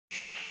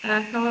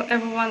Hello,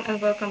 everyone,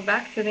 and welcome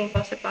back to the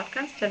Impulso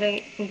Podcast.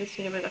 Today, in the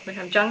studio with us, we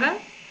have Jungan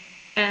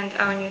and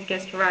our new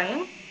guest,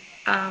 Ryan.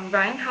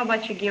 Ryan, how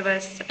about you give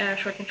us a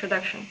short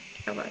introduction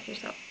about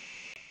yourself?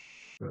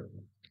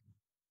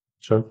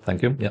 Sure.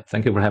 Thank you. Yeah,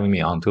 thank you for having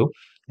me on too.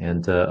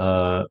 And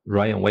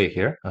Ryan Wei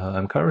here.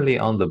 I'm currently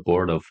on the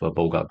board of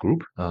BOGA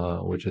Group,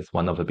 which is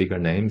one of the bigger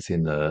names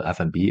in the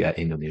F&B at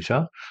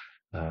Indonesia.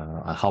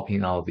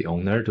 Helping out the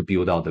owner to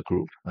build out the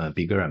group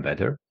bigger and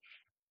better.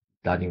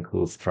 That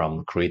includes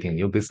from creating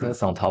new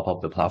business on top of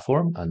the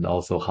platform and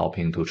also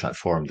helping to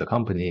transform the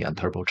company and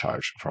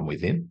turbocharge from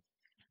within.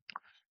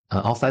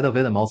 Outside of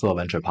it, I'm also a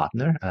venture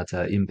partner at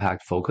an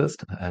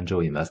impact-focused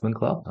angel investment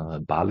club,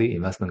 Bali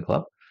Investment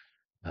Club.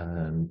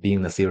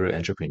 Being a serial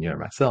entrepreneur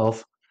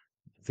myself,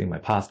 I think my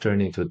past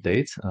journey to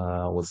date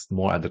was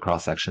more at the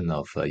cross section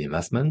of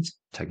investment,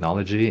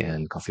 technology,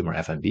 and consumer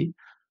F&B.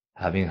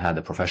 Having had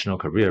a professional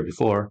career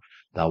before,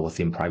 that was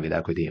in private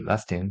equity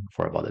investing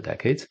for about a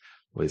decade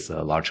with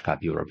large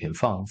cap European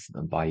funds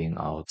and buying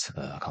out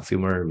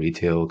consumer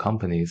retail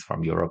companies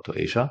from Europe to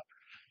Asia.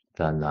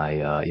 Then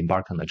I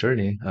embarked on a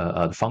journey,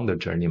 a founder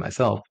journey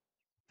myself.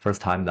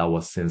 First time that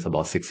was since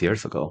about 6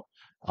 years ago.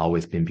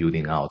 Always been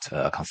building out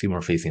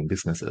consumer-facing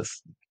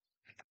businesses.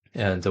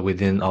 And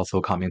within also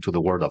coming to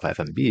the world of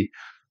F&B,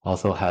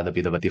 also had a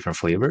bit of a different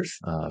flavors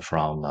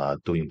from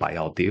doing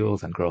buyout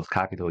deals and growth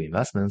capital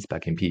investments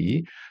back in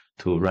PE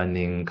to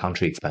running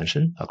country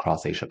expansion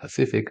across Asia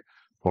Pacific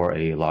for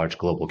a large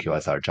global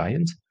QSR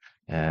giant.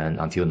 And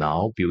until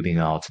now, building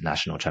out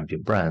national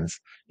champion brands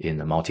in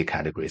a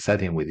multi-category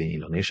setting within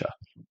Indonesia.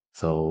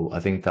 So I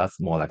think that's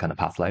more like kind of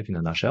past life in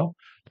a nutshell.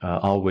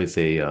 Always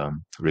a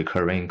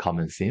recurring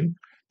common theme,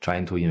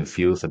 trying to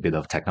infuse a bit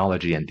of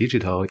technology and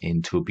digital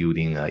into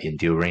building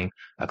enduring,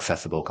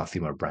 accessible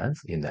consumer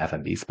brands in the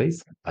F&B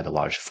space at a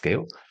large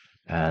scale,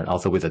 and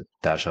also with a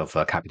dash of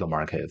capital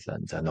markets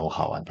and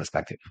know-how and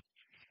perspective.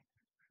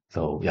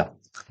 So yeah,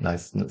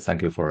 nice.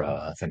 Thank you for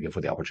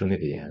the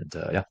opportunity, and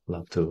yeah,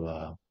 love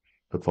to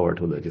look forward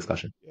to the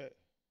discussion.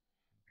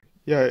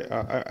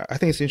 Yeah, I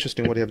think it's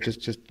interesting what you have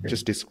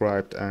just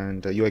described,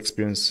 and your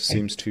experience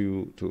seems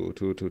to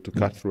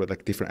cut through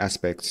like different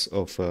aspects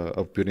of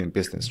building a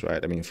business,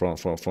 right? I mean, from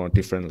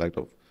different like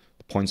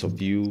points of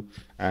view,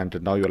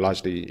 and now you're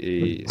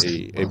largely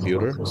a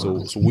builder.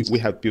 So we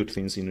have built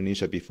things in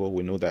Indonesia before.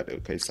 We know that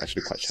okay, it's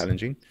actually quite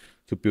challenging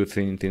to build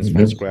things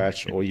from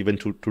scratch, or even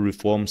to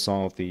reform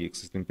some of the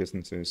existing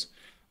businesses.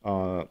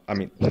 I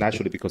mean,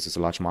 naturally because it's a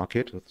large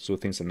market, so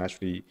things are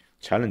naturally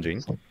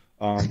challenging.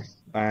 Um,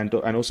 and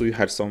also you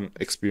had some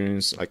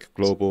experience like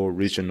global,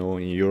 regional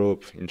in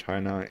Europe, in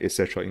China,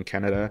 etc., in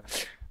Canada.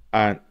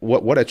 And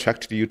what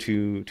attracted you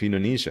to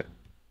Indonesia?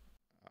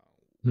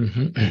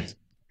 Mhm.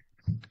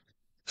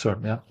 Sure.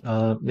 Yeah.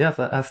 Yes,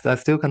 I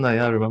still kind of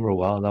yeah, remember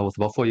well. That was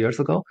about 4 years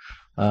ago.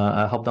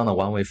 I hopped on a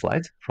one-way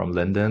flight from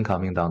London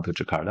coming down to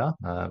Jakarta,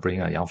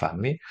 bringing a young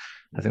family.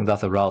 I think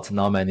that's a route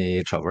not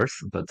many traverse,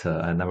 but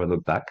I never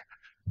looked back.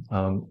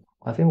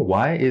 I think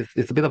why is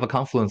it's a bit of a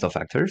confluence of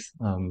factors.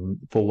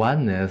 For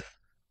one is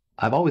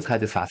I've always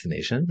had this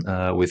fascination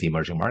with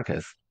emerging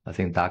markets. I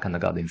think that kind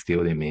of got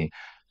instilled in me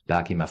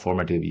back in my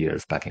formative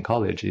years, back in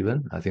college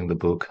even. I think the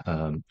book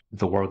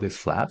The World is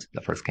Flat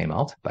that first came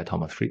out by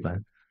Thomas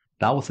Friedman,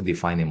 that was a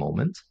defining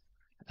moment.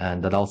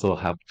 And that also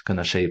helped kind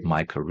of shape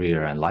my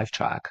career and life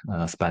track,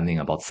 spanning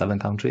about 7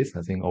 countries,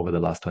 I think, over the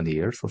last 20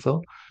 years or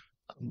so,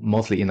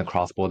 mostly in a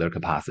cross-border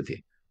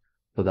capacity.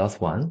 So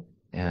that's one.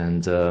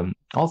 And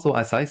also,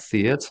 as I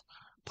see it,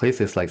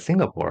 places like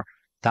Singapore,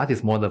 that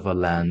is more of a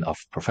land of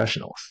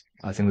professionals.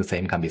 I think the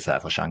same can be said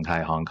for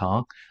Shanghai, Hong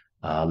Kong,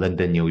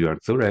 London, New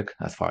York, Zurich,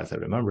 as far as I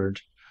remembered.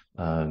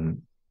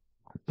 Um,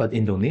 but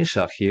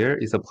Indonesia here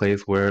is a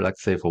place where, like,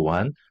 say, for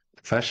one,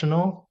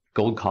 professional,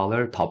 gold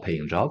collar, top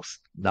paying jobs,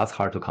 that's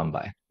hard to come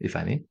by, if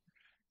any.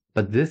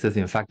 But this is,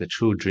 in fact, the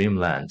true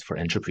dreamland for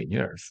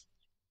entrepreneurs.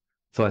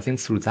 So I think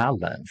through that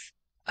lens,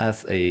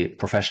 as a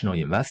professional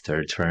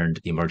investor turned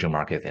emerging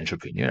market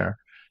entrepreneur,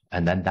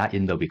 and then that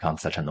Indo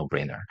becomes such a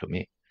no-brainer to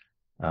me,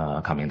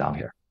 coming down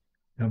here.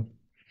 Yeah.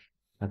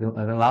 I think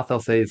last I'll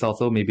say it's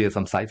also maybe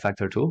some side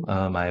factor too.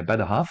 My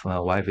better half, my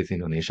wife is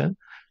Indonesian,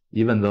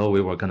 even though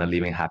we were kind of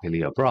living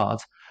happily abroad,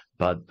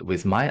 but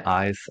with my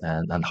eyes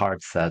and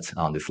heart set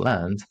on this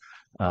land,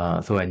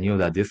 so I knew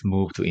that this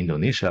move to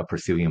Indonesia,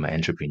 pursuing my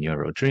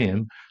entrepreneurial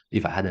dream,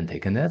 if I hadn't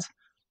taken it,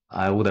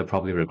 I would have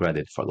probably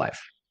regretted for life.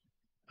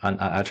 And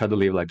I try to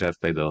live like Jeff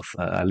Bezos.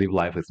 I live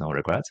life with no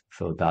regret.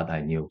 So that I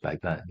knew back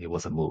then it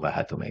was a move I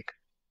had to make.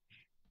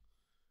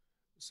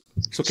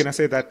 So can I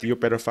say that your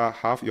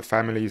half, your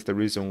family is the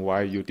reason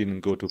why you didn't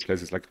go to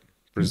places like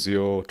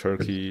Brazil,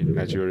 Turkey,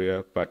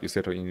 Nigeria, but you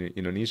settled in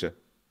Indonesia?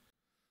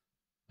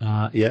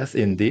 Yes,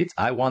 indeed.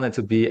 I wanted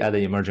to be at the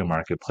emerging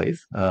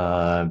marketplace,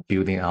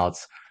 building out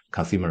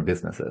consumer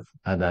businesses.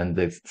 And then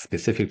this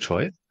specific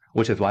choice,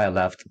 which is why I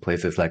left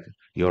places like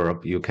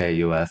Europe, UK,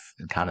 US,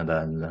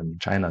 Canada, and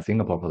China,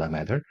 Singapore for that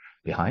matter,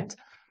 behind.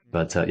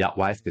 But yeah,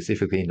 why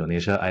specifically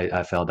Indonesia?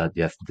 I felt that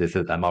yes,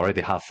 I'm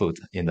already half foot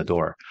in the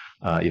door.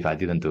 If I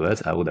didn't do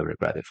it, I would have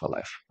regretted for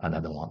life, and I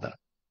don't want that.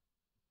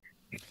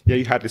 yeah,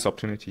 you had this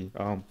opportunity.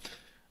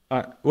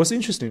 It was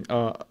interesting.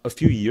 A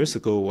few years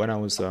ago, when I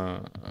was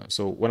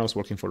when I was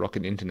working for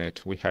Rocket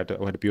Internet, we had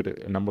built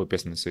a number of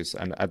businesses,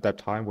 and at that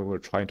time, we were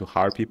trying to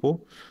hire people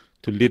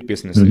to lead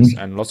businesses,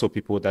 Mm-hmm. and lots of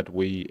people that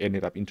we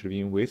ended up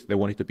interviewing with, they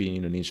wanted to be in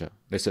Indonesia.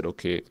 They said,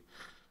 "Okay,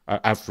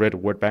 I've read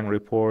World Bank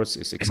reports.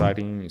 It's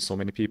exciting. So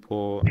many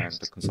people, and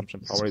the consumption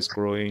power is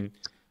growing,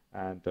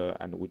 and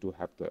we do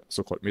have the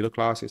so-called middle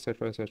class,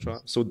 etc., etc."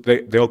 So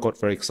they all got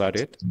very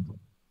excited.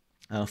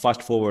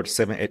 Fast forward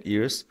 7, 8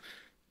 years.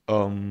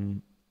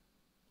 Um,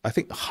 I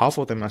think half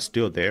of them are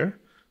still there,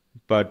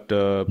 but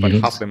half of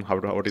Mm-hmm. them have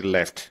already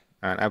left.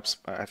 And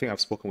I think I've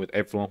spoken with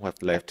everyone who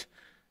have left,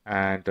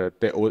 and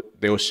they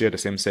all share the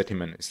same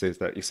sentiment. It says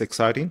that it's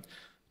exciting,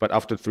 but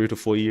after 3 to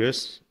 4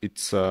 years,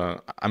 it's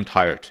I'm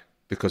tired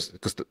because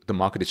the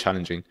market is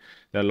challenging.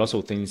 There are lots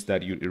of things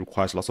that it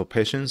requires lots of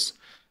patience.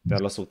 There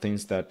are lots of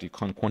things that you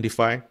can't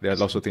quantify. There are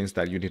lots of things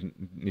that you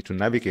need to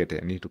navigate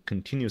and need to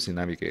continuously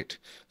navigate.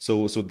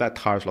 So that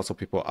tires lots of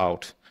people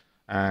out.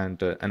 And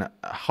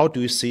how do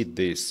you see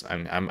this?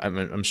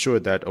 I'm sure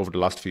that over the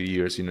last few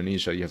years, in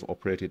Indonesia, you have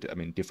operated, I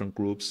mean, different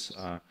groups,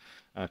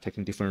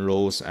 taking different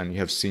roles, and you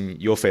have seen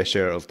your fair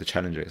share of the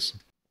challenges.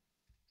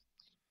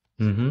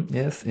 Mm-hmm.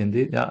 Yes,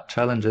 indeed. Yeah,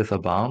 challenges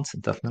abound,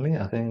 definitely.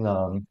 I think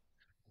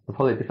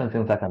probably different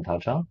things I can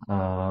touch on.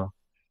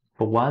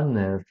 For one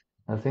is,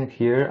 I think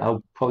here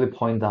I'll probably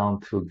point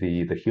down to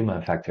the human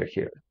factor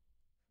here.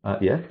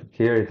 Yes,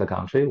 here is a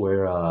country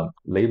where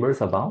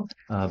labors abound,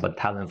 but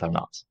talents are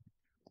not.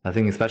 I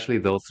think especially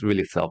those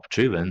really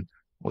self-driven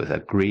with a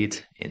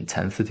great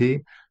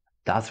intensity,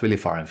 that's really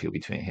far and few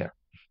between here.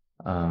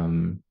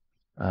 Um,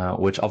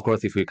 which of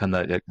course, if we can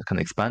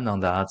expand on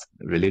that,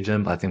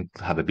 religion, I think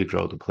have a big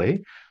role to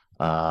play.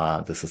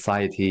 The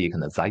society,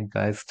 kind of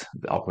zeitgeist,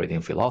 the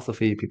operating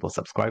philosophy people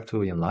subscribe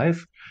to in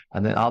life,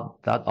 and then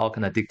that all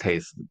kind of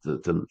dictates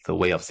the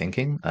way of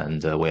thinking and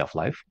the way of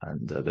life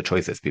and the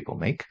choices people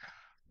make.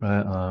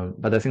 Right?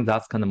 But I think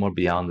that's kind of more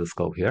beyond the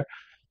scope here.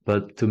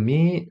 But to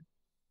me,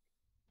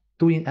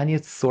 doing any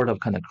sort of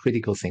kind of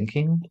critical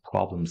thinking,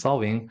 problem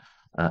solving,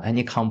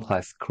 any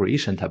complex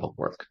creation type of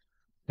work,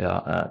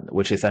 yeah,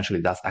 which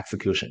essentially that's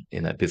execution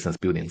in a business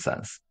building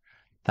sense.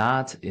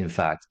 That, in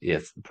fact,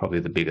 is probably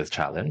the biggest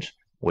challenge,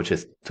 which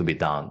is to be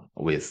done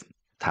with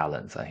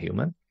talents and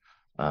human.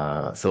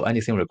 So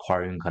anything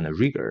requiring kind of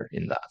rigor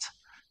in that,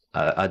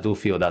 I do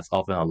feel that's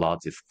often a lot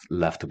is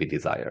left to be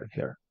desired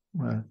here.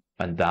 Right.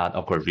 And that,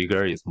 of course,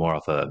 rigor is more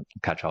of a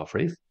catch-all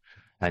phrase.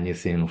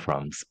 Anything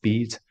from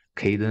speed,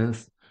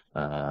 cadence,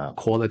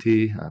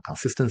 quality,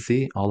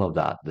 consistency, all of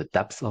that, the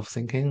depth of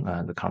thinking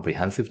and the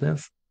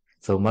comprehensiveness.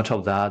 So much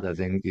of that, I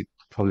think it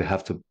probably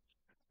have to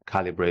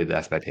calibrate the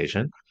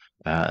expectation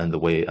and the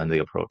way and the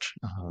approach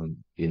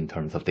in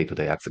terms of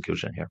day-to-day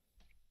execution here.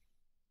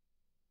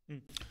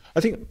 Mm. I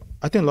think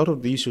a lot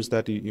of the issues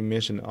that you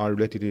mentioned are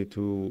related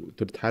to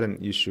the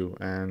talent issue,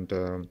 and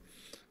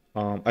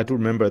I do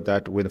remember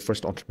that when the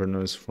first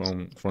entrepreneurs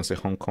from say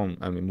Hong Kong,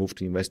 I mean, moved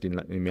to invest in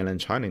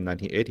mainland China in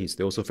 1980s,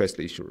 they also faced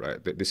the issue,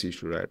 right? This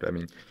issue, right? I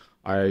mean,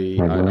 I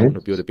want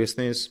to build a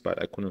business, but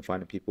I couldn't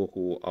find people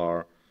who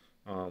are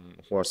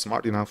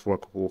smart enough,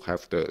 who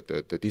have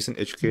the decent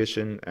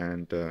education,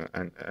 and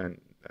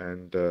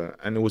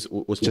it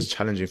was just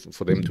challenging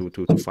for them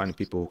to find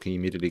people who can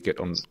immediately get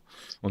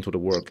onto the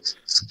work.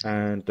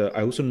 And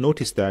I also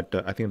noticed that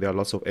I think there are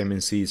lots of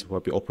MNCs who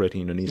have been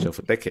operating in Indonesia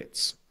for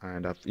decades,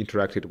 and I've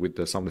interacted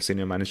with some of the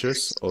senior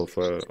managers of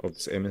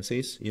these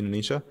MNCs in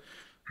Indonesia.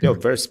 They are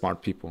very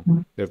smart people.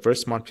 They're very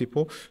smart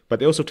people, but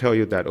they also tell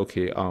you that,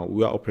 okay,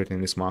 we are operating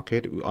in this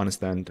market. We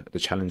understand the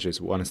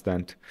challenges. We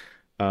understand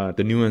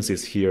the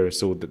nuances here.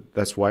 So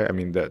that's why, I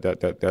mean,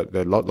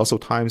 lots of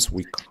times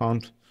we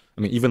can't.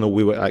 I mean, even though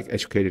we were like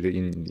educated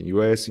in the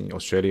US, in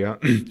Australia,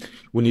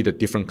 we need a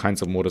different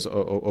kinds of modus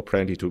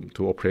operandi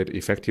to operate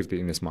effectively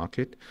in this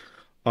market.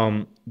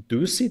 Do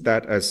you see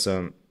that as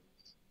a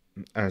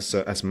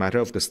matter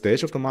of the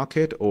stage of the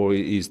market, or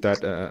is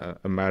that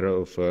a matter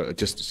of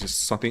just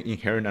something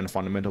inherent and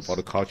fundamental about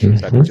the culture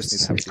that we just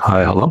need to have Hi,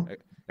 different hello.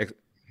 ex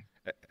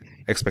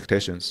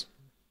expectations?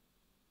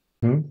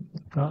 Hmm.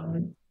 Uh,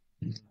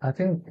 I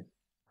think,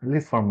 at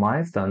least from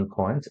my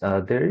standpoint,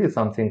 there is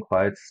something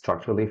quite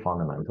structurally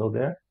fundamental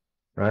there,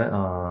 right?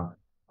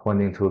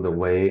 Pointing to the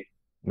way,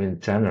 I mean,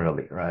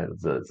 generally, right,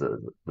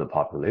 the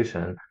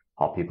population,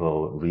 how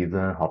people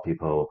reason, how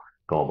people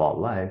go about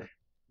life,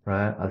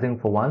 right? I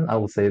think for one, I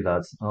would say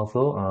that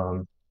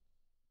also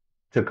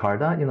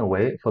Jakarta, in a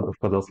way,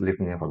 for those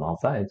living here from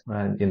outside,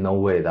 right, in no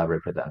way that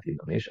represents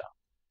Indonesia.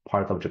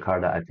 Parts of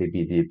Jakarta,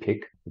 ITBD,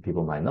 PIC,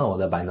 people might know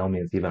that by no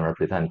means even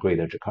represent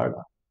Greater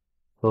Jakarta.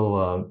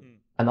 So,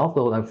 and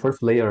also like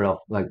first layer of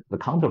like the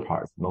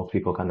counterparts, most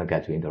people kind of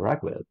get to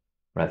interact with,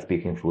 right?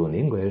 Speaking fluent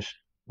English,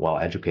 well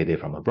educated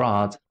from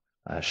abroad,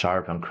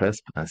 sharp and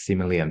crisp, and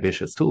seemingly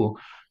ambitious too.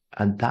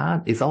 And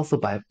that is also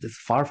it's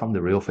far from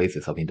the real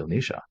faces of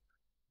Indonesia,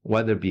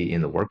 whether it be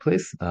in the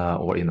workplace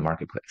or in the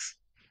marketplace,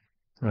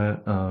 right?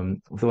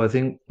 So I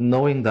think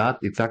knowing that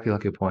exactly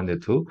like you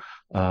pointed to,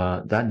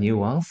 that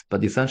nuance,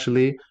 but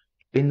essentially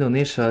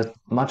Indonesia,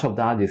 much of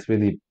that is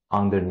really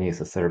underneath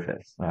the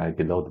surface, right,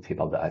 below the tip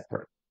of the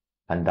iceberg.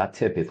 And that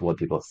tip is what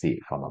people see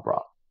from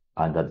abroad.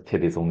 And that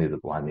tip is only the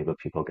one maybe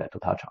people get to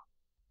touch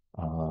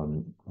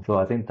on. So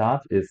I think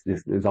that is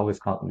always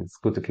it's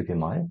good to keep in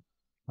mind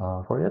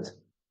for it.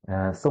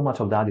 And so much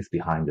of that is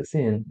behind the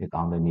scene, it's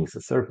underneath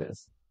the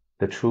surface,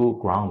 the true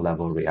ground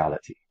level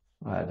reality.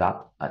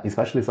 That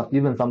especially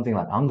even something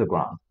like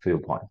underground, to your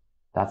point,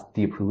 that's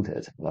deep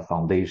rooted, the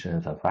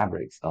foundations and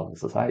fabrics of the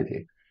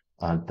society.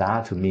 And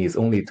that to me is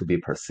only to be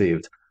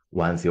perceived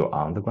once you're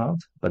on the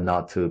ground, but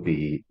not to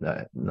be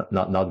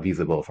not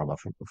visible from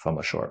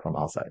a shore, from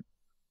outside.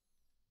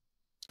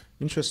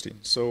 Interesting.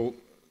 So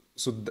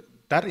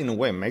that in a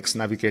way makes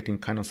navigating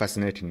kind of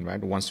fascinating,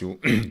 right? Once you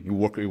you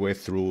work your way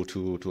through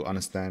to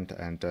understand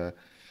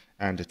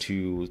and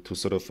to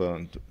sort of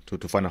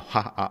to find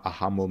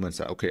aha moments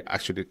that okay,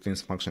 actually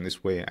things function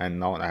this way, and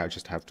now I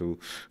just have to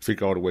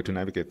figure out a way to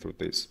navigate through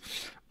this.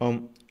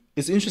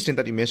 It's interesting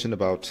that you mentioned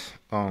about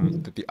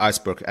the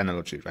iceberg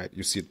analogy, right?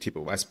 You see the tip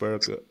of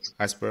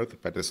iceberg,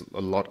 but there's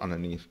a lot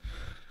underneath.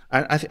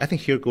 And I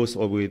think here goes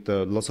with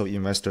lots of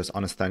investors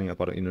understanding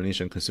about the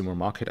Indonesian consumer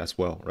market as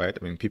well, right?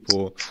 I mean,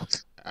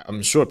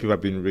 I'm sure people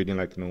have been reading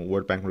like,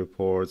 World Bank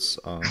reports,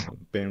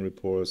 Bain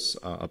reports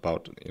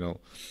about,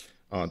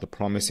 the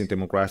promising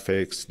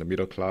demographics, the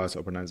middle class,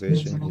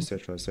 urbanization,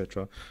 etc.,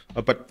 etc.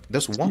 But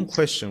there's one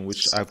question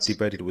which I've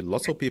debated with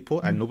lots of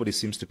people, and nobody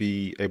seems to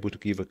be able to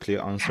give a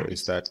clear answer: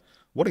 is that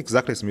what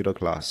exactly is middle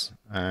class,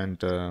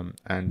 and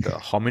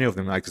how many of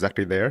them are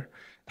exactly there,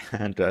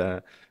 and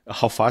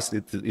how fast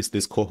is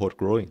this cohort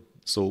growing?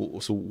 So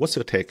what's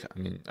your take?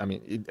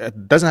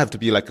 It doesn't have to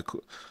be like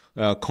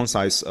a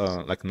concise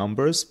like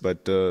numbers,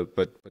 but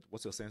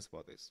what's your sense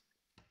about this?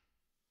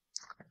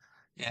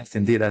 Yes,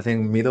 indeed. I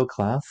think middle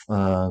class,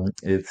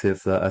 it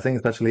is, I think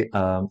especially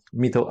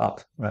middle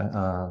up,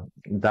 right?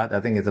 That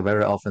I think is a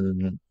very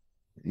often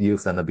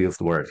used and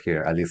abused word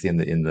here, at least in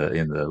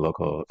the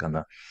local kind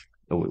of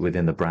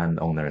within the brand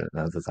owner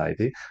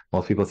society.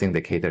 Most people think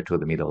they cater to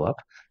the middle up,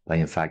 but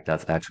in fact,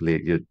 that's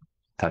actually you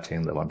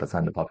touching the 1%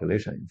 of the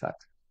population. In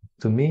fact,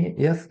 to me,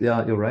 yes,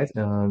 yeah, you're right.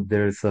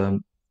 There's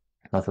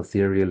lots of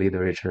theory,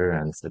 literature,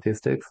 and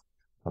statistics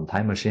from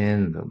Time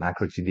Machine, the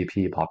macro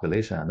GDP,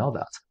 population, and all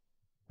that.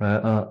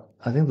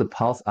 I think the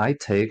pulse I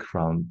take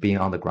from being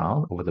on the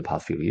ground over the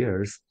past few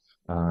years,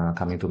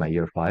 coming to my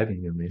year 5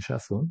 in Indonesia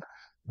soon,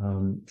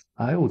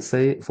 I would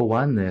say for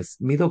one is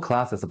middle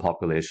class as a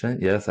population.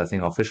 Yes, I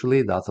think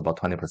officially that's about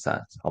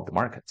 20% of the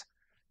market,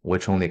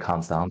 which only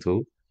comes down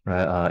to,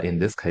 right, in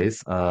this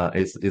case,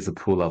 is a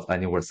pool of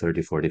anywhere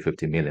 30, 40,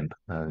 50 million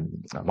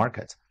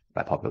market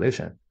by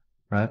population,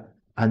 right?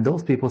 And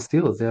those people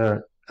still,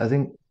 they're, I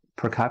think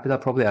per capita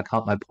probably I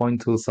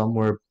point to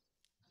somewhere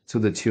to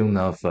the tune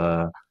of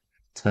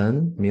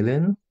 10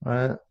 million,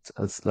 right?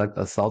 It's like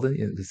 1,000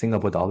 in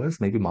Singapore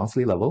dollars, maybe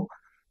monthly level,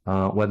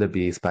 whether it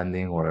be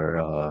spending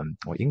or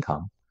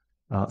income.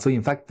 So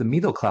in fact, the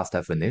middle class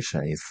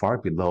definition is far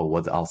below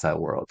what the outside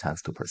world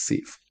tends to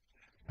perceive.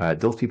 Right?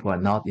 Those people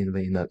are not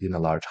even in a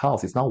large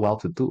house. It's not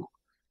well-to-do.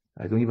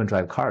 I don't even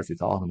drive cars.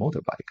 It's all on a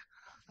motorbike.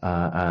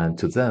 And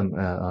to them,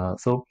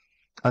 so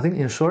I think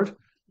in short,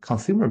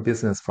 consumer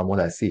business, from what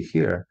I see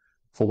here,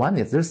 for one,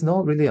 is there's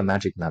no really a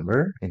magic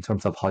number in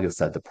terms of how you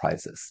set the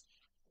prices,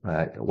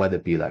 right? Whether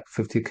it be like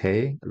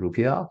 50K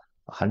rupiah,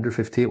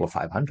 150 or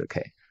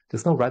 500K.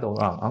 There's no right or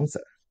wrong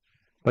answer.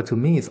 But to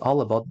me, it's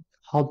all about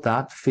how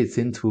that fits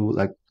into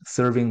like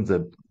serving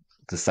the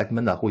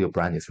segment of who your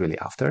brand is really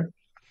after.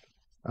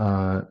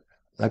 Uh,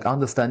 like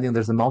understanding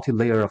there's a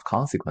multi-layer of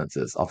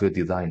consequences of your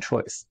design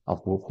choice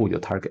of who you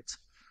target.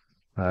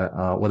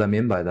 What I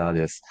mean by that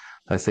is,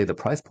 let's say the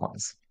price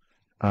points.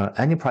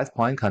 Any price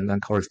point can then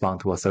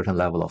correspond to a certain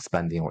level of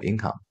spending or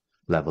income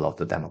level of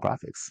the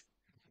demographics.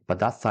 But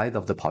that side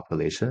of the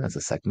population as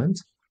a segment,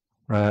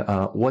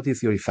 right? What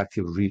is your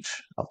effective reach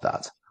of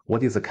that?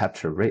 What is the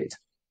capture rate?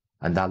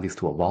 And that leads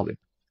to a volume.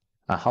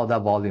 And how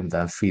that volume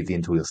then feeds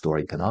into your store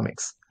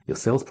economics, your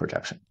sales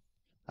projection.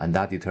 And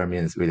that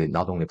determines really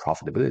not only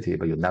profitability,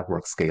 but your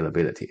network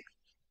scalability.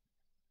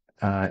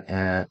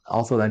 And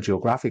also then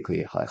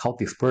geographically, like how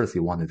dispersed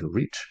you wanted to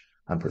reach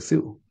and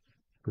pursue.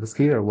 Because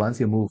here, once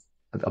you move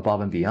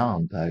above and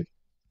beyond, like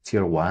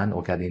tier one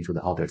or get into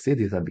the outer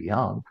cities and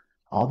beyond,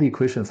 all the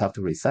equations have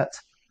to reset,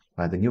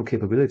 right? The new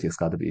capabilities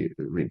got to be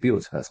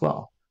rebuilt as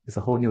well. It's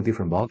a whole new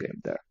different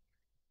ballgame there.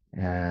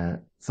 And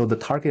so the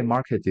target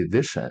market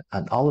division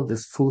and all of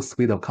this full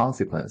suite of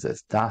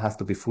consequences, that has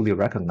to be fully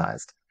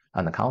recognized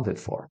and accounted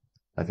for,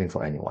 I think,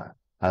 for anyone,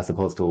 as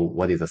opposed to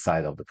what is the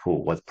size of the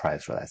pool, what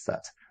price should I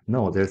set?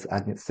 No, there's I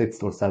think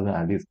 6 or 7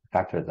 at least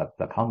factors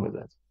that come with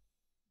it.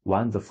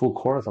 One, the full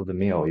course of the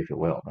meal, if you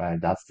will, right?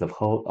 That's the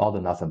whole, all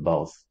the nuts and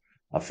bolts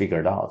are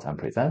figured out and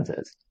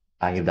presented.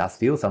 And if that's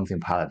still something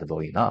palatable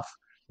enough,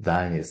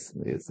 then it's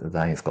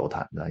go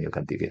time. Then you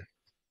can dig in.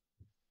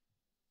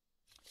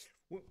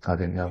 I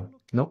think no,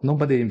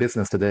 nobody in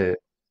business today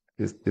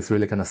is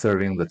really kind of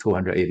serving the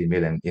 280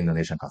 million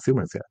Indonesian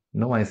consumers here.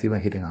 No one is even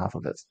hitting half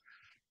of it.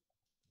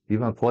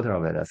 Even a quarter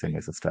of it, I think,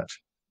 is a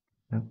stretch.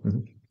 Yeah.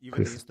 Even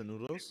the please. instant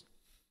noodles?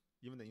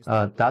 Even the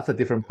instant That's a noodles?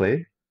 different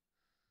play.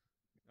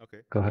 Okay.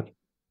 Go ahead.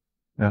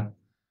 Yeah.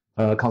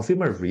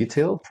 Consumer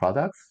retail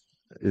products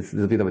is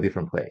a bit of a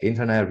different play.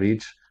 Internet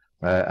reach,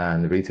 right,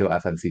 and retail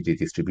FMCG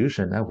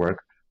distribution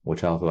network,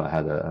 which I also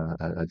had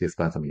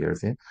spent some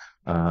years in,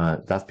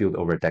 that's built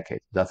over a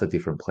decade. That's a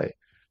different play.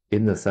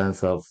 In the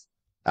sense of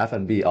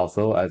F&B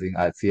also, I think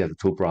I see as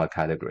two broad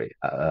category,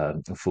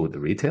 food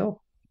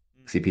retail,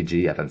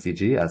 CPG,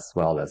 FMCG, as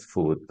well as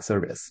food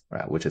service,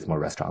 right, which is more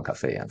restaurant,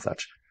 cafe, and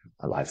such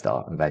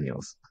lifestyle and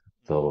venues.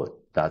 So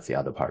that's the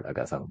other part I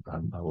guess I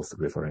was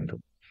referring to.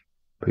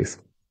 Please.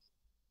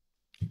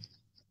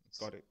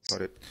 Got it.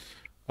 Got it.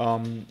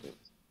 Um,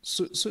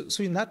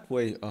 so in that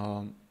way,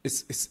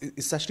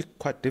 it's actually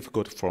quite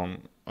difficult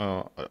from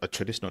a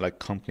traditional like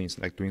companies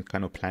like doing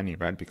kind of planning,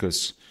 right?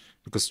 Because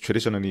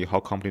traditionally, how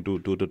company do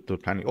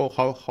planning, or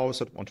how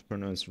sort of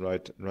entrepreneurs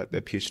write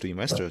their pitch to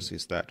investors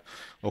is that,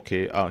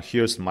 okay,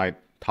 here's my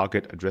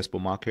target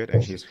addressable market,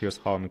 and here's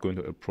how I'm going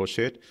to approach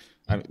it.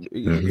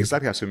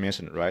 Exactly as you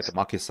mentioned, right? The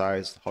market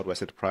size, how do I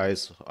set the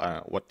price,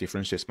 what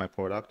differentiates my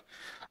product,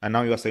 and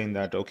now you are saying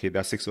that okay,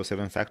 there are 6 or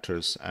 7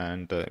 factors,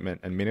 and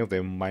many of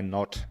them might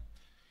not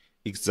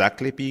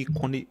exactly be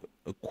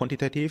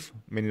quantitative.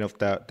 Many of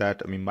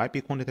that I mean might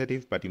be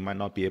quantitative, but you might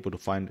not be able to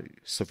find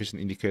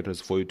sufficient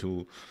indicators for you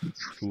to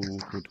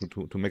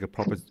make a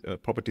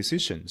proper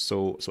decision.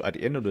 So at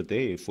the end of the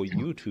day, for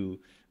you to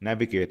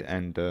navigate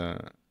and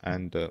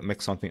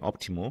make something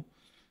optimal,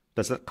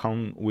 does that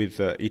come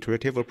with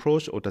iterative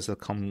approach, or does that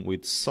come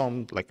with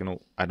some like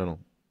I don't know,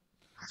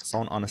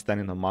 sound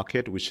understanding of the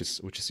market, which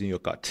is in your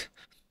gut?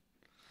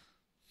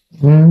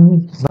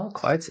 Not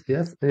quite,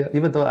 yes. Yeah,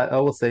 even though I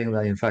was saying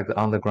that, in fact, the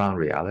underground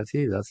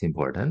reality, that's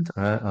important,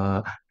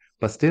 right?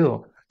 But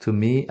still, to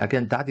me,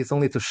 again, that is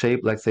only to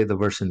shape, like, say, the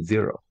version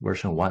 0,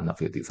 version 1 of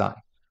your design,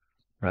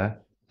 right?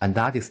 And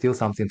that is still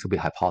something to be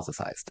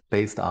hypothesized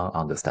based on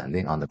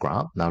understanding on the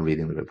ground, not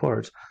reading the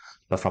report.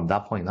 But from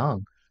that point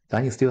on,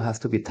 then it still has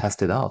to be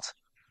tested out,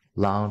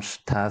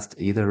 launch, test,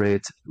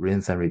 iterate,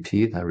 rinse and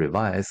repeat, and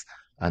revise.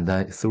 And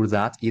then through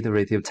that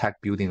iterative tech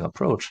building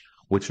approach,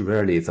 which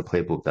rarely is a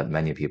playbook that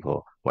many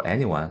people or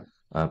anyone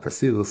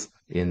pursues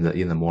in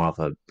the more of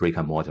a brick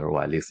and mortar,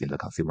 or at least in the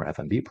consumer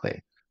F&B play,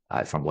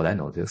 from what I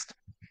noticed.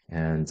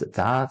 And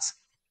that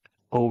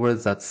over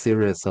that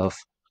series of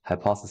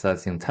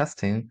hypothesizing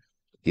testing,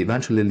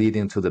 eventually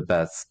leading to the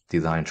best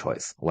design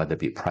choice, whether it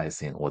be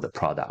pricing or the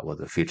product or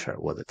the feature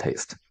or the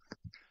taste,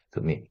 to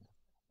me.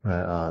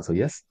 Right. So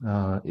yes,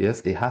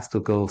 it has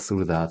to go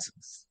through that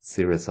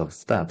series of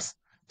steps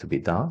to be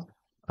done.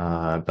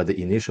 But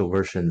the initial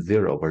version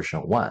 0,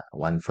 version 1,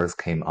 when first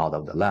came out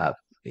of the lab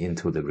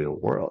into the real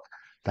world,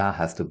 that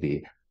has to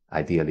be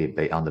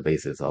ideally on the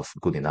basis of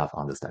good enough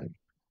understanding.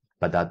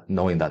 But that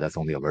knowing that that's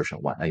only a version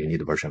 1, and you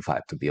need a version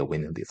 5 to be a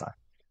winning design.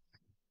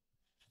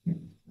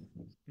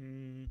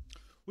 Mm,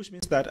 which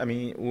means that, I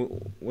mean,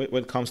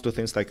 when it comes to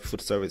things like food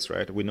service,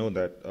 right? We know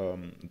that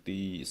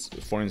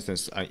for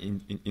instance,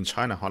 in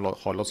China, how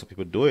lots of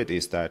people do it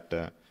is that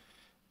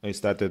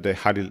they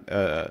highly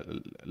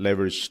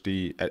leverage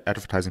the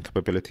advertising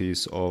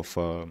capabilities of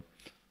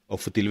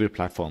food delivery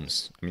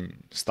platforms. I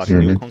mean, starting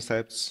new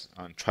concepts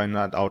and trying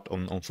that out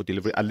on food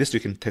delivery. At least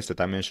you can test the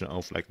dimension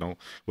of like,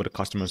 whether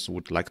customers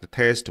would like the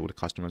taste, whether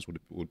customers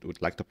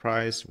would like the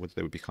price, whether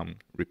they would become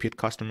repeat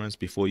customers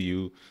before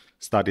you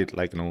started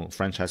like,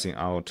 franchising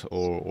out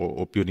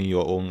or building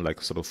your own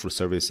like sort of food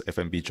service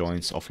F&B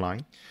joints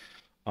offline.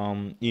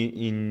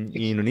 In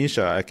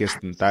Indonesia, I guess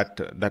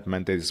that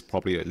mandate is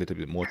probably a little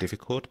bit more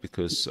difficult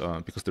because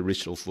the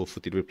reach of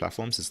food delivery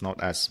platforms is not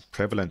as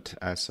prevalent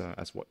as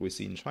what we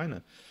see in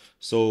China.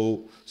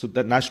 So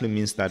that naturally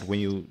means that when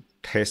you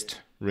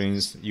test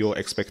rings, your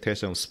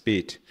expectation of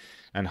speed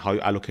and how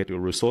you allocate your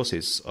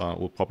resources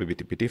will probably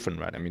be different,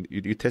 right? I mean,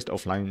 you test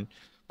offline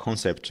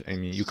concept. I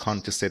mean, you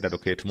can't just say that,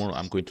 okay, tomorrow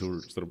I'm going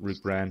to sort of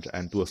rebrand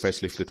and do a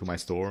facelift to my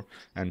store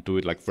and do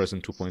it like version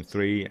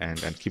 2.3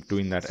 and keep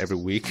doing that every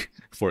week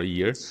for a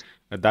year.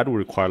 That will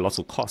require lots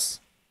of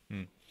costs.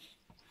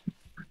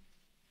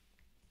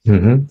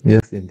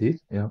 Yes, indeed.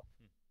 Yeah.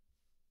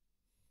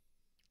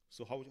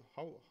 So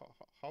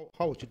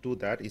how would you do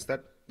that? Is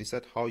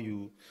that how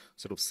you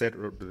sort of set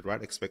the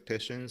right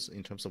expectations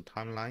in terms of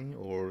timeline,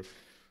 or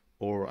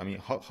I mean,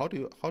 how do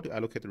you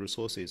allocate the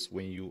resources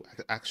when you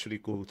actually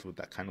go through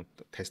that kind of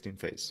testing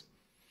phase?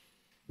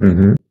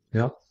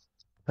 Yeah.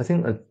 I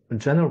think a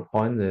general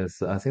point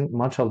is I think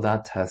much of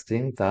that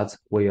testing, that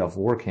way of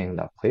working,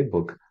 that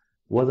playbook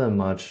wasn't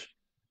much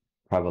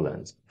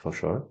prevalent for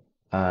sure.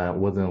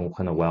 Wasn't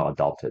kind of well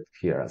adopted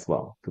here as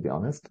well, to be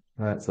honest.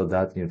 Right. So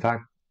that in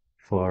fact,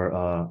 for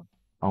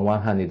on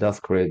one hand, it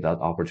does create that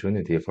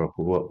opportunity for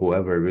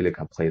whoever really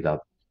can play that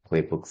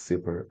playbook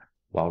super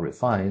well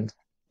refined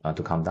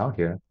to come down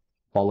here,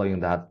 following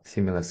that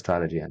similar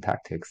strategy and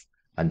tactics.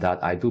 And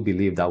that I do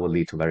believe that will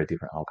lead to very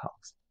different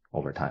outcomes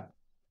over time.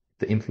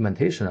 The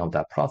implementation of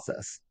that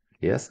process,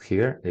 yes,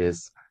 here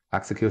is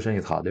execution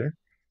is harder.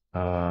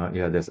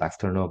 Yeah, there's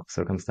external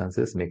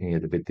circumstances making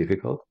it a bit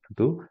difficult to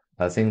do.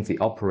 I think the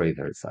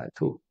operator side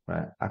too,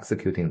 right?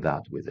 Executing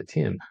that with a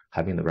team,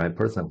 having the right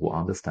person who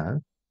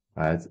understand,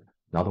 right?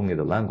 Not only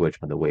the language,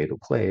 but the way to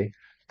play,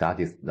 that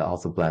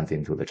also blends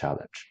into the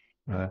challenge,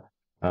 right?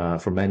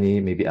 For many,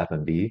 maybe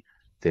F&B,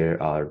 there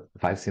are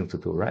 5 things to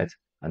do right,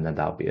 and then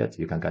that'll be it.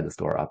 You can get the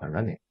store up and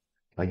running.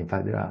 But in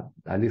fact, there are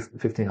at least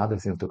 15 other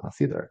things to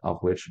consider,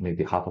 of which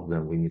maybe half of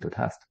them we need to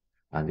test,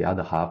 and the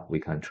other half we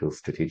can choose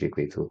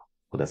strategically to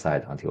put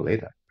aside until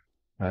later,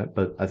 right?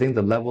 But I think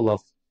the level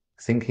of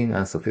thinking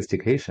and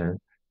sophistication,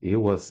 it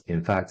was,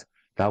 in fact,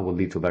 that would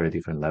lead to very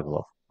different level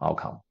of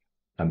outcome.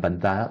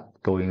 But that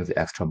going the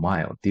extra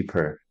mile,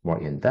 deeper, more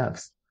in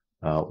depth,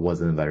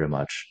 wasn't very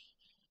much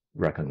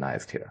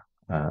recognized here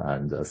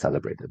and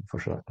celebrated for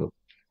sure too,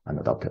 and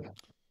adopted.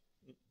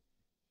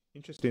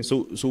 Interesting.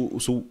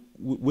 So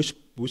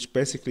which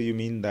basically you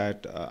mean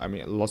that I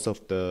mean lots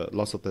of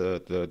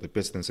the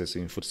businesses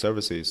in food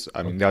services,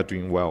 I mean they are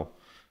doing well,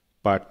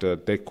 but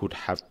they could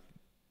have,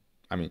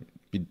 I mean,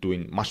 be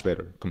doing much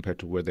better compared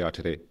to where they are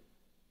today.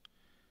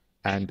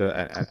 And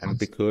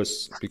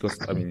because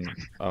I mean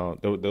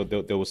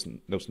there was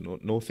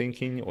no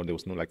thinking, or there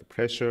was no like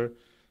pressure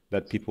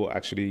that people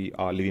actually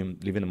are leaving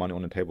the money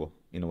on the table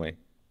in a way.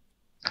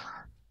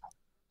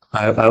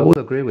 I would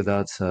agree with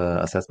that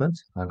assessment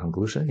and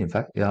conclusion. In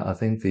fact, yeah, I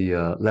think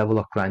the level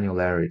of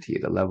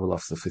granularity, the level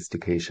of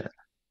sophistication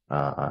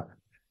uh,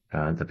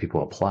 that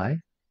people apply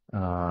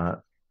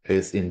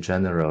is in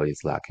general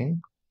is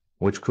lacking,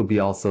 which could be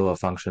also a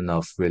function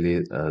of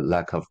really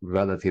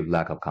relative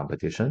lack of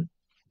competition.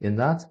 In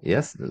that,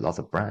 yes, lots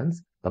of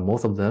brands, but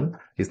most of them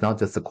is not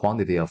just the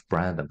quantity of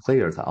brand and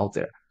players out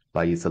there,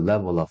 but it's the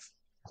level of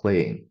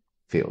playing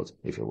field,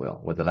 if you will,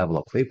 or the level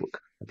of playbook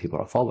that people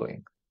are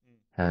following.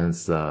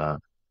 Hence,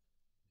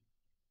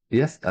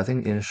 yes, I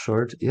think in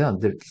short, yeah,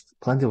 there's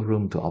plenty of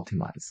room to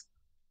optimize,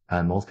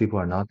 and most people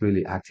are not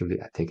really actively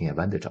taking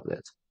advantage of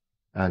it.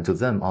 And to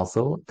them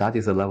also, that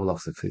is a level of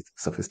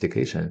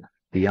sophistication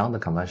beyond the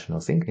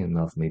conventional thinking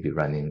of maybe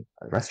running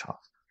a restaurant,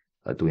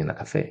 doing a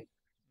cafe.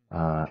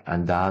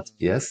 And that,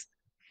 yes,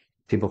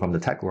 people from the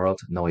tech world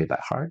know it by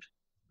heart.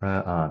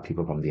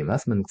 People from the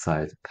investment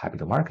side,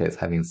 capital markets,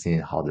 having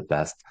seen how the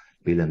best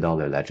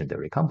billion-dollar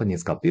legendary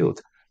companies got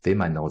built, they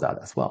might know that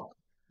as well.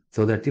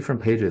 So there are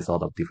different pages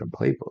out of different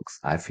playbooks,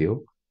 I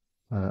feel,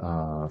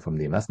 from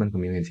the investment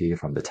community,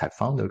 from the tech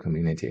founder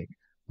community.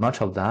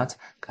 Much of that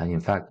can, in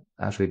fact,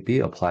 actually be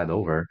applied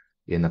over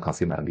in the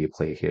consumer MBA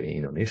play here in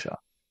Indonesia.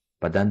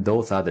 But then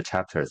those are the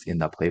chapters in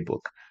that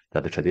playbook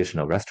that the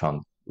traditional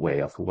restaurant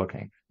way of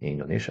working in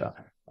Indonesia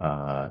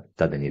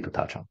that they need to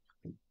touch on.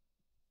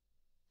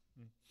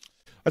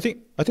 I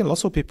think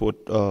lots of people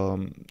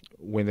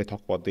when they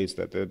talk about this,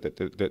 that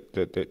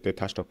they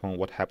touched upon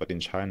what happened in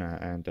China,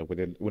 and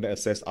when they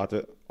assess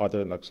other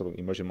like sort of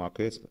emerging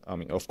markets. I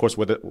mean, of course,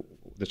 whether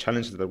the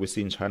challenges that we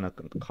see in China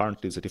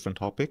currently is a different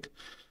topic,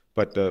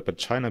 but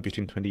China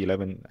between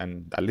 2011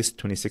 and at least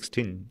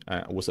 2016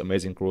 was an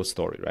amazing growth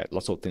story, right?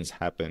 Lots of things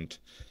happened.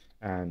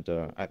 And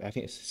I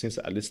think since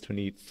at least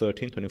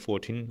 2013,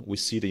 2014, we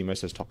see the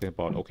investors talking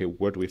about, okay,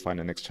 where do we find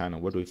the next China?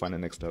 Where do we find the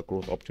next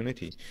growth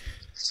opportunity?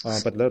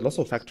 But there are lots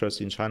of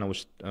factors in China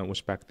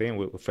which back then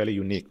were fairly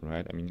unique,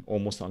 right? I mean,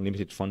 almost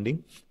unlimited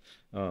funding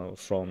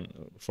from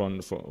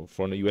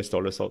the US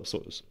dollar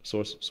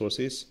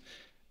sources.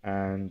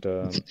 And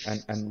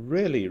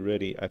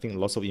really, I think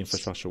lots of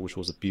infrastructure which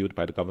was built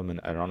by the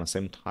government around the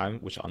same time,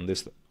 which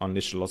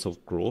unleashed lots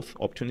of growth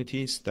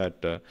opportunities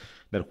that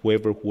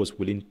whoever who was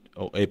willing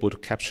or able to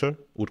capture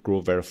would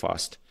grow very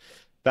fast.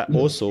 That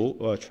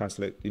also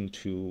translates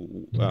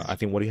into I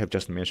think what you have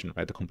just mentioned,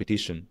 right? The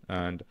competition,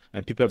 and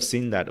people have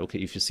seen that, okay,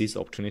 if you seize the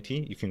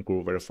opportunity, you can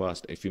grow very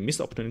fast. If you miss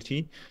the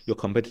opportunity, your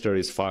competitor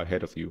is far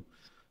ahead of you.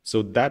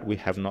 So that we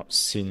have not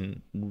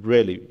seen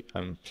really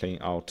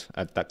playing out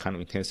at that kind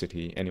of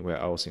intensity anywhere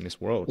else in this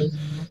world.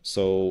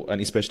 So,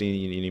 and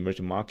especially in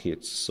emerging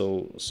markets.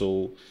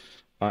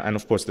 And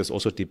of course, there's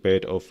also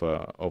debate of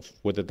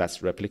whether that's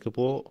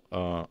replicable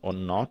or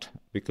not,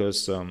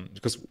 because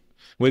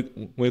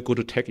we go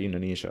to tech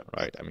Indonesia,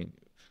 right? I mean,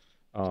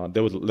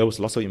 there was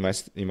lots of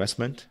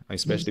investment,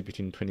 especially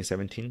between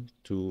 2017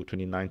 to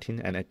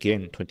 2019, and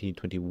again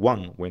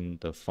 2021 when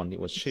the funding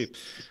was cheap.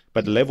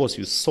 But the levels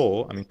you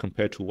saw, I mean,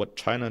 compared to what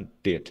China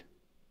did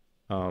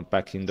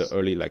back in the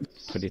early like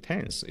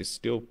 2010s, is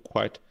still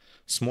quite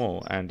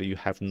small, and you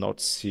have not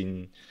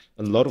seen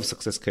a lot of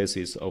success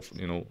cases of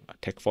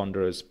tech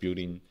founders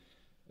building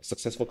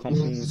successful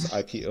companies,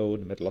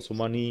 IPO, made lots of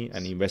money,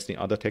 and invest in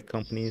other tech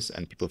companies,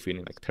 and people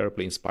feeling like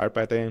terribly inspired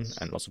by them,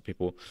 and lots of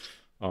people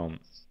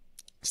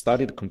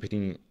started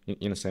competing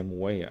in the same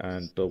way.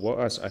 And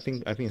whereas I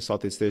think in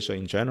Southeast Asia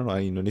in general,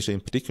 and Indonesia in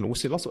particular, we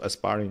see lots of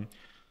aspiring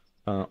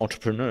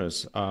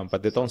entrepreneurs,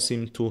 but they don't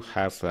seem to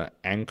have an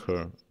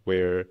anchor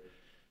where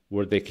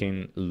they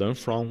can learn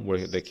from,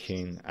 where they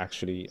can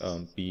actually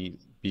be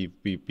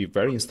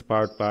very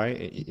inspired by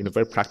in a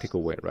very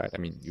practical way, right? I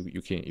mean,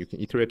 you can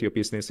iterate your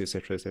business,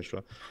 etc.,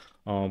 etc.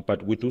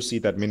 But we do see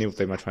that many of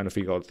them are trying to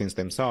figure out things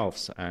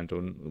themselves, and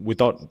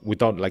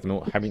without like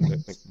having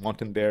the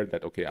mountain there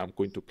that, okay, I'm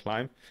going to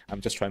climb.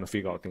 I'm just trying to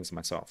figure out things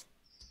myself.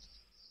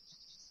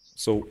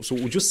 So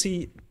would you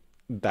see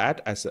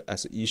that as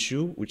an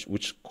issue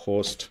which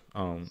caused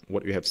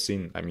what we have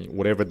seen? I mean,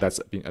 whatever that's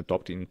been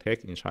adopted in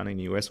tech in China, in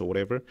the US, or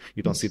whatever,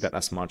 you don't see that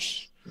as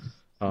much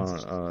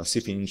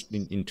seeping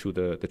into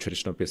the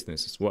traditional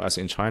businesses. Whereas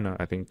in China,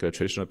 I think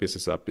traditional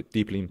businesses are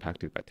deeply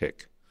impacted by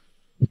tech.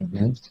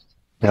 Mhm.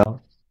 Yeah.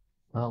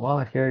 Well,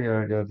 I hear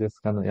your this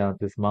kind of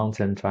this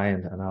mountain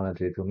giant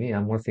analogy. To me,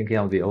 I'm more thinking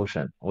of the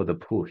ocean or the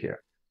pool here.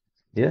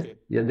 Yeah, Okay.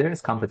 yeah, there is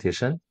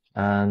competition,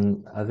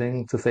 and I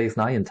think to say it's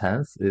not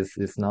intense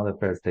is not a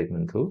fair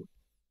statement too.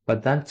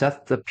 But then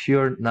just the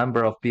pure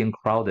number of being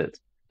crowded,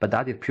 but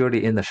that is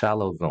purely in the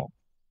shallow zone.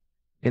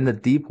 In the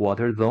deep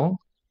water zone,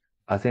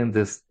 I think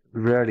there's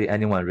rarely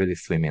anyone really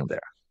swimming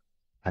there,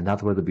 and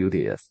that's where the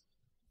beauty is.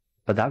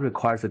 But that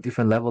requires a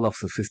different level of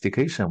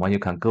sophistication when you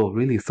can go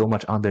really so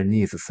much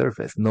underneath the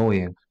surface,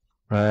 knowing,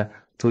 right,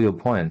 to your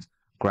point,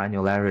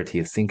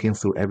 granularity, thinking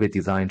through every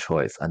design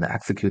choice and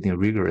executing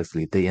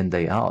rigorously day in,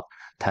 day out,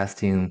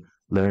 testing,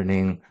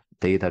 learning,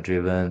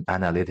 data-driven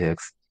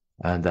analytics,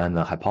 and then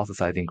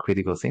hypothesizing,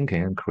 critical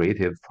thinking,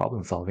 creative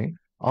problem solving,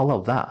 all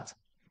of that.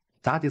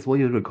 That is what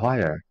you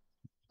require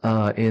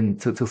in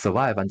to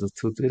survive and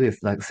to really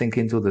like sink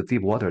into the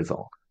deep water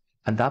zone.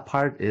 And that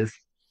part is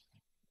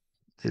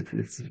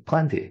it's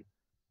plenty.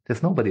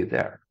 There's nobody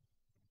there.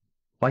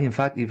 But in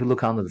fact, if you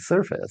look under the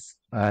surface,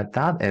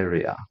 that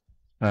area,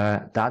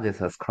 that is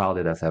as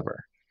crowded as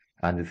ever,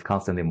 and it's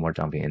constantly more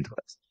jumping into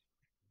it.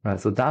 Right.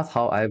 So that's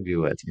how I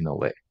view it in a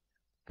way.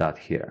 That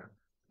here,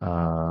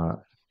 uh,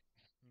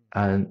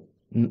 and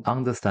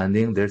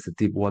understanding there's a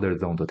deep water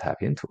zone to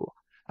tap into,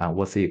 and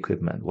what's the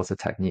equipment, what's the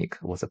technique,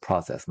 what's the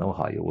process,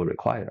 know-how you will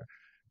require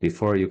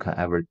before you can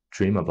ever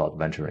dream about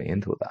venturing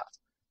into that,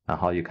 and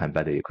how you can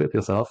better equip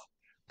yourself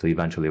to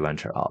eventually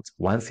venture out.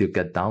 Once you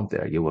get down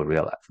there, you will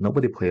realize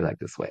nobody play like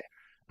this way,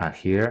 and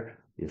here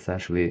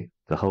essentially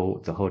the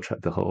whole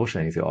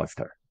ocean is your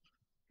oyster,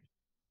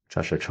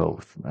 treasure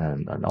trove,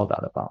 and all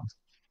that abound.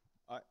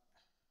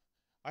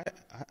 I,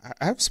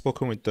 I have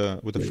spoken with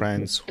the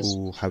friends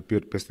who have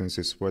built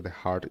businesses where they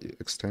hired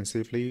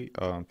extensively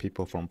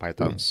people from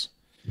ByteDance.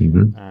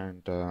 Mm-hmm.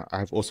 And I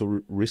have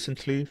also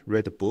recently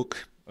read a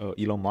book,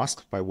 Elon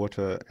Musk by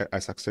Walter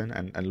Isaacson,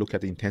 and look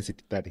at the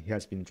intensity that he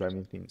has been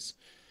driving things.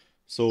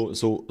 So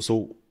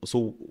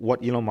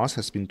what Elon Musk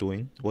has been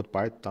doing, what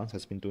ByteDance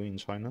has been doing in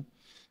China,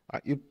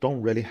 you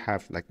don't really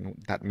have like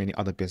that many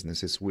other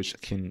businesses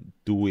which can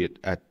do it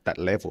at that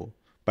level.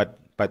 But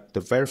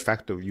the very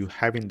fact of you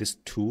having these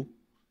two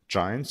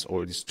giants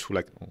or these two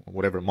like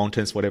whatever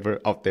mountains, whatever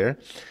out there,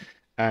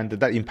 and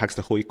that impacts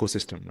the whole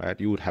ecosystem,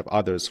 right? You would have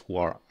others who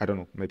are, I don't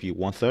know, maybe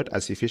one third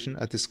as efficient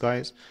as these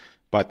guys,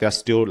 but they're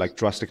still like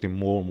drastically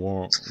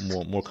more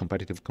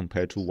competitive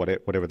compared to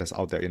whatever that's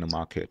out there in the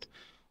market.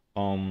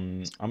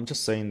 I'm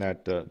just saying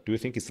that do you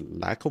think it's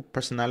lack of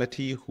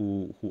personality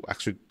who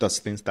actually does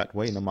things that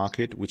way in the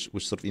market, which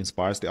sort of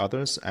inspires the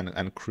others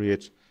and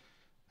create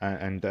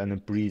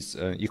and breeds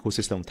an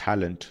ecosystem of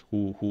talent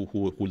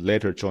who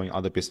later join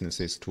other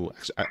businesses to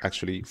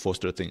actually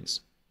foster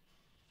things?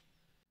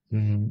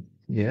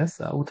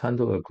 Yes, I would tend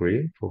to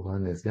agree. For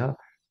one is, yeah,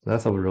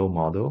 less of a role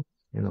model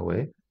in a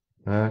way.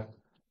 Uh,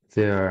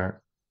 there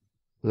are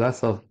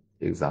less of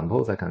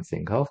examples I can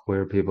think of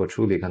where people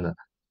truly kind of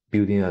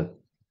building a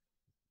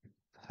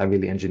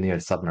heavily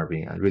engineered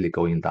submarine and really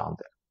going down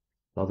there.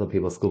 Lots of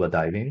people scuba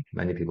diving,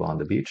 many people on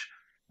the beach,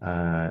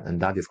 and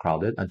that is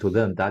crowded. And to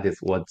them, that is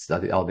what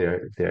that out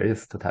there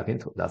is to tap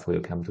into. That's what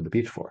you come to the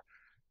beach for,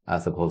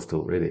 as opposed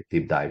to really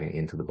deep diving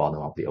into the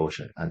bottom of the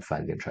ocean and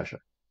finding treasure.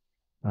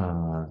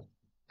 Uh,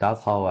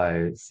 that's how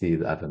I see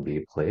the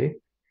F&B play,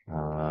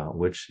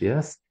 which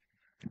yes,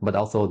 but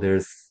also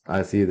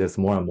I see there's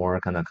more and more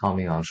kind of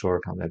coming on shore,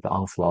 kind of like the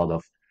onslaught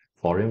of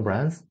foreign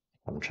brands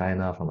from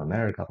China, from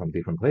America, from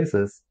different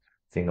places,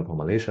 Singapore,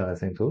 Malaysia, I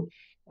think too.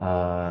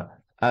 Uh,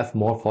 as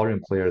more foreign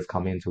players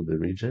come into the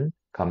region,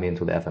 come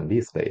into the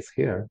F&B space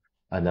here,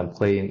 and then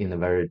playing in a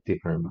very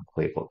different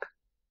playbook,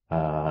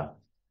 uh,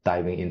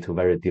 diving into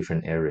very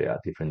different area,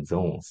 different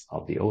zones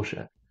of the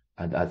ocean.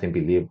 And I think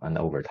believe and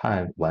over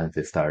time, once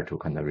they start to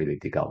kind of really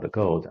dig out the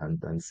gold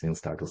and then things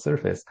start to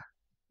surface,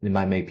 it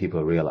might make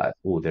people realize,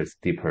 oh, there's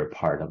deeper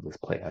part of this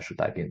play I should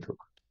dive into.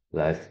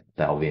 Let's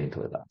delve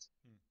into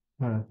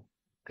that.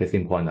 Case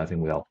in point, I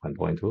think we all can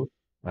point to.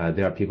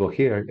 There are people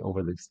here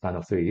over the span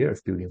of 3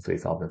 years building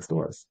 3,000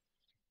 stores.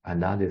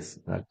 And that is,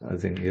 I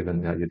think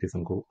even you did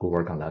some good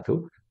work on that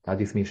too. That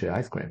is Miche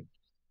ice cream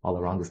all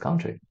around this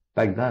country.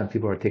 Back then,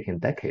 people were taking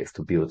decades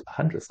to build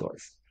 100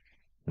 stores.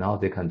 Now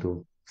they can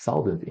do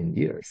thousands in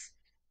years.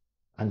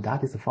 And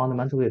that is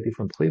fundamentally a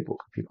different playbook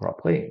people are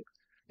playing.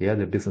 Yeah,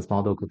 the business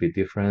model could be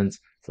different,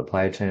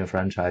 supply chain,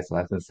 franchise,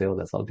 license sale,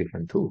 that's all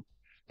different too.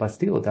 But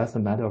still, that's a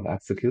matter of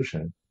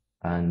execution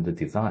and the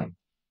design.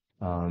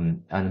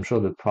 And I'm sure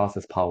the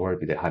process power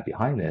they have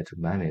behind it to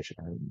manage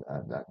and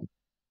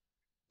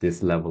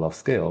this level of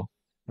scale,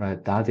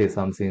 right? That is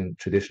something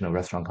traditional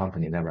restaurant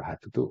company never had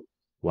to do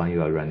when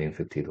you are running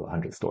 50 to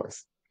 100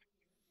 stores.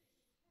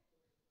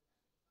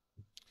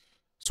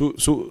 So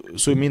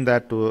you mean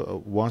that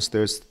once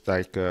there's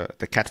like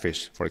the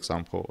catfish, for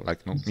example,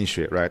 like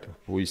niche, right,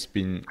 who is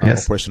been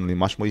Yes. operationally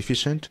much more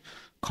efficient,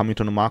 coming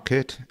to the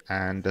market,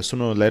 and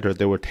sooner or later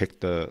they will take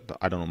the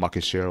I don't know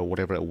market share or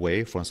whatever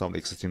away from some of the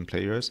existing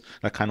players.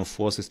 That kind of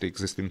forces the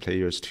existing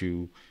players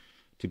to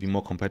be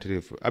more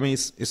competitive. I mean,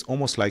 it's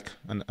almost like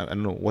I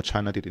don't know what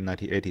China did in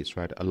 1980s,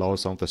 right? Allow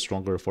some of the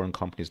stronger foreign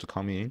companies to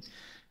come in.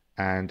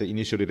 And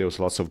initially, there was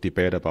lots of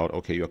debate about,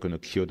 okay, you're going to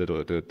kill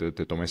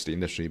the domestic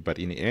industry, but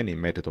in the end, it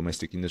made the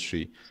domestic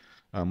industry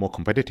more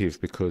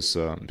competitive because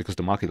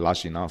the market is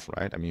large enough,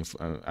 right? I mean,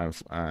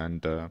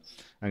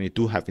 and you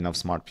do have enough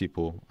smart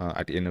people.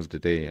 At the end of the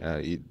day,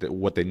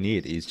 what they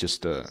need is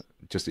just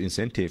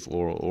incentive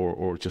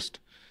or just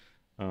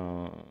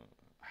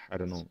I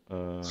don't know.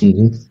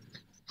 Hmm.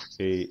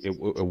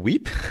 A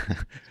whip.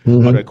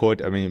 How do I Hmm. call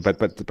it? I mean,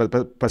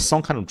 but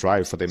some kind of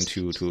drive for them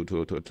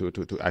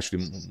to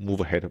actually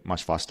move ahead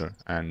much faster,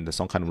 and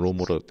some kind of role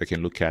model they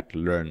can look at,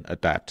 learn,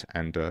 adapt,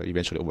 and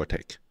eventually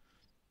overtake.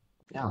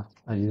 Yeah,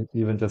 and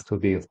even just to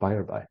be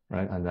inspired by,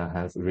 right? And then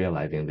hence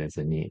realizing there's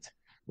a need.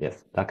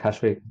 Yes, that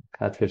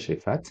catfish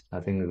effect, I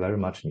think is very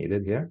much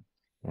needed here.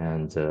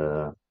 And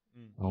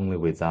only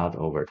with that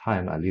over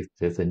time, at least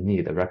there's a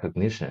need, a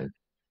recognition,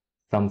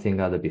 something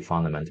got to be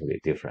fundamentally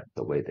different,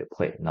 the way they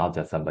play, not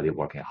just somebody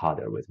working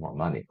harder with more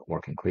money,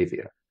 working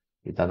crazier.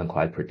 It doesn't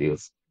quite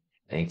produce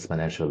an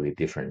exponentially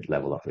different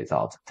level of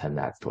results,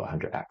 10x to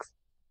 100x.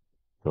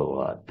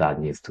 So that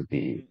needs to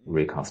be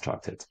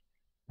reconstructed,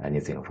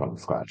 anything from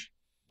scratch.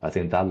 I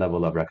think that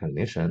level of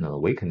recognition and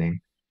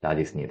awakening that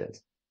is needed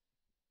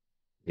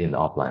in the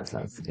offline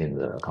sense, in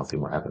the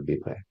consumer F&B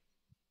play.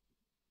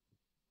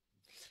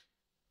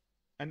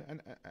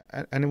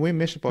 And we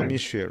mentioned about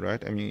niche share,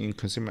 right? I mean, in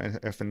consumer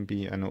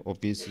F&B, and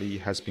obviously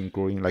it has been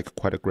growing like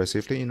quite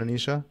aggressively in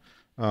Indonesia.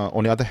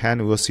 On the other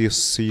hand, we will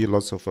see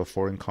lots of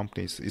foreign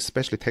companies,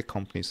 especially tech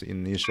companies in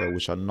Indonesia,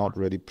 which are not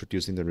really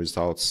producing the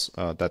results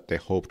that they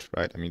hoped,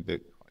 right? I mean, they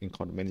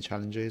encounter many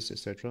challenges,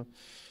 etc.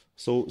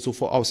 So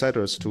for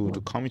outsiders to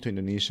come into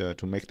Indonesia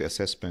to make the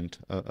assessment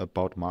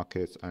about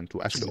markets and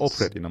to actually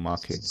operate in a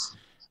market,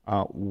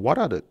 what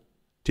are the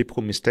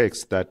typical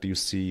mistakes that you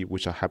see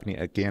which are happening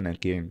again and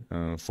again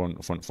from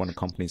the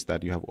companies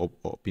that you have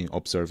been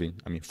observing?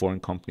 I mean, foreign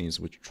companies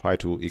which try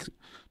to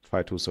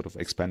sort of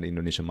expand the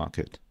Indonesian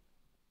market.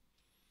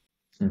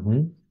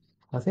 Hmm.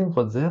 I think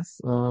for this,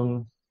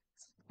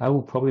 I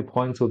would probably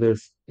point to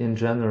there's in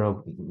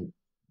general,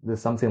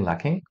 there's something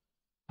lacking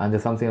and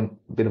there's something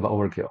a bit of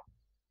overkill.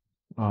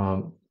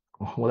 Um,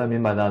 what I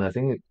mean by that, I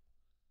think,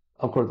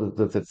 of course,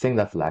 the thing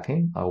that's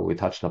lacking, we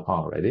touched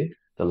upon already,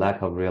 the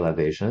lack of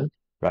realization,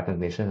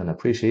 recognition, and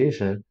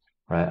appreciation,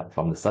 right,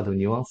 from the subtle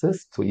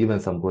nuances to even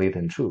some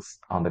blatant truths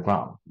on the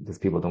ground. These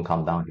people don't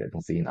come down here,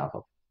 don't see enough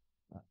of.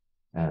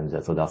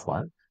 And so that's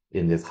one.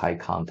 In this high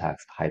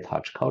context, high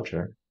touch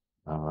culture,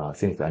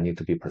 things that need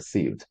to be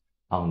perceived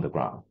on the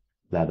ground,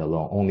 let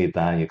alone only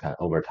then you can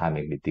over time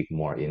maybe dig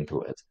more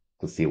into it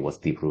to see what's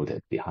deep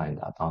rooted behind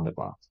that on the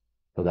ground.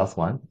 So that's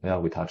one. Yeah,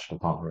 we touched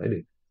upon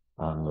already.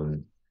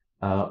 Um,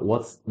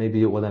 what's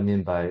maybe what I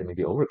mean by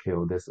maybe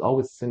overkill? There's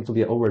always seems to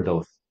be an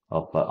overdose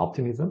of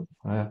optimism,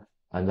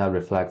 and that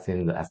reflects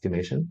in the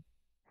estimation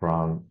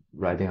from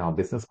writing our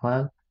business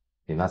plan,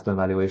 investment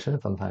valuation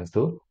sometimes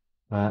too,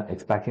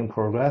 expecting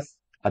progress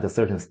at a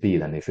certain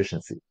speed and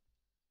efficiency.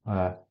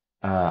 Uh,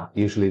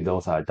 Usually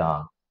those are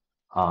done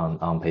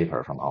on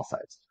paper from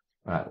outside,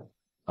 right?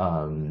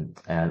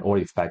 And or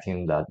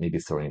expecting that maybe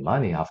throwing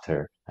money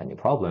after any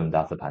problem,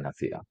 that's the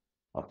panacea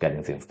of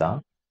getting things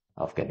done,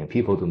 of getting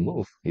people to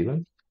move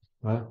even,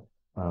 right?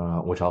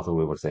 Which also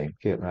we were saying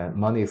here, right?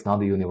 Money is not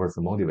the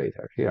universal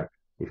motivator here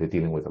if you're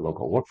dealing with a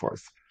local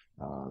workforce,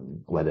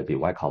 whether it be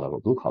white collar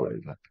or blue collar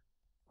even.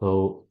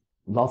 So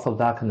lots of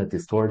that kind of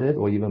distorted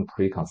or even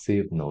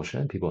preconceived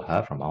notion people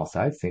have from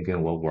outside,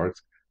 thinking what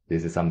works.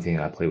 This is something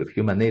I play with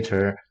human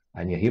nature.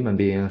 Any human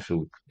being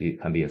can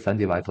be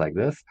incentivized like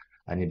this.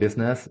 Any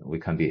business, we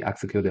can be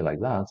executed like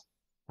that.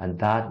 And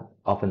that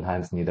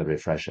oftentimes need a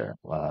refresher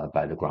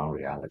by the ground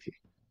reality.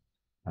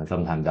 And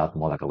sometimes that's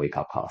more like a wake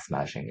up call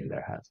smashing in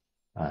their head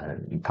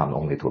and come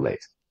only too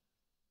late.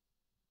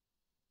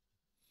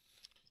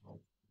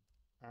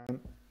 And,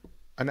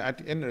 and at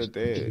the end of the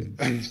day,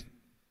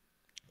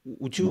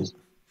 would you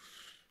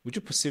would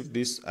you perceive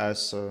this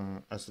as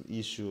an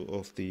issue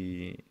of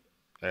the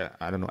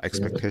I don't know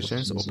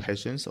expectations or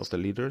patience of the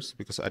leaders?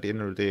 Because at the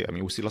end of the day, I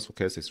mean, we see lots of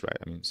cases, right?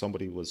 I mean,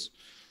 somebody was,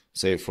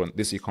 say, from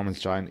this e-commerce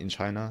giant in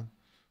China,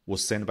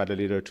 was sent by the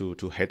leader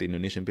to head the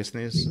Indonesian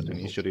business, and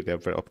initially they're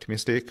very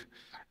optimistic,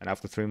 and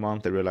after 3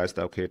 months they realized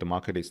that okay, the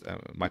market is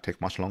might take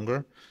much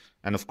longer,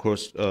 and of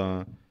course,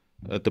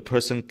 the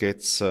person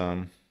gets.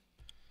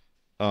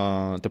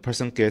 The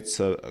person gets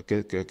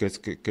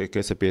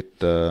a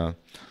bit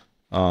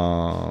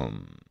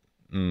um,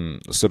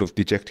 sort of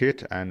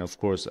dejected, and of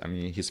course, I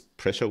mean, his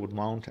pressure would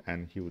mount,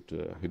 and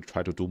he'd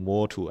try to do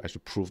more to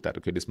actually prove that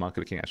okay, this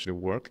market can actually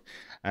work,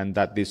 and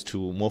that leads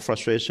to more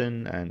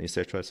frustration and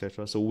etc.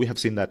 etc. So we have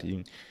seen that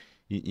in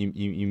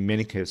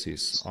many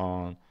cases.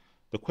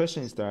 the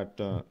question is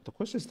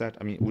that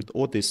I mean, with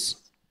all this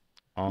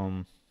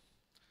um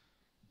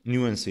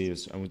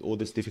nuances and with all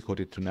this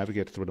difficulty to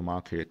navigate through the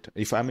market,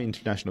 if I'm an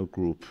international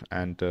group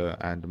and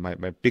my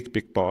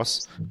big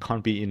boss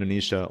can't be in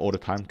Indonesia all the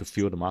time to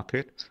fuel the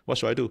market, what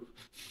should I do?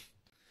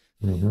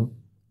 hmm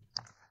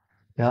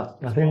Yeah, I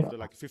It's one think of the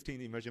like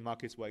 15 emerging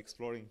markets we're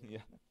exploring. Yeah.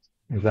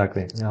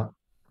 exactly. Yeah.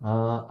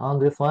 On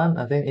this one,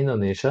 I think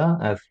Indonesia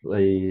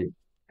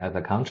as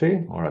a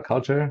country or a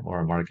culture or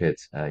a market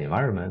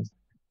environment,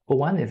 for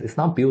one, it's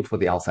not built for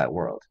the outside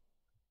world,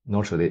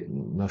 nor should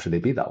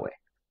it be that way.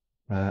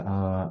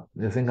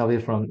 You think of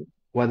it from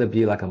whether it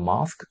be like a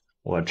mosque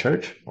or a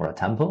church or a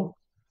temple.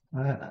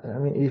 I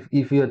mean,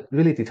 if you're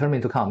really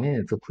determined to come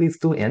in, so please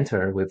do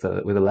enter with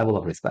a level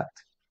of respect,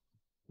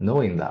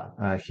 knowing that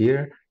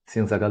here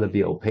things are gonna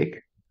be opaque,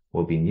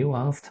 will be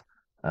nuanced,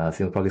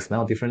 things probably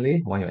smell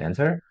differently when you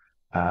enter.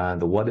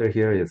 The water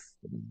here is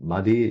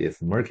muddy,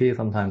 it's murky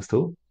sometimes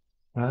too.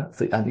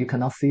 So and you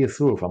cannot see it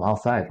through from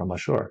outside from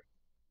ashore.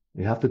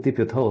 You have to dip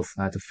your toes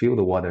to feel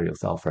the water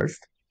yourself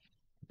first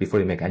before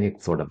you make any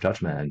sort of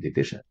judgment and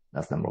decision.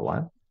 That's number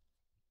one.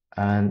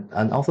 And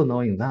also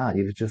knowing that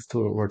if you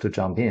were to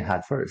jump in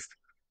head first,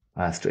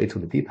 straight to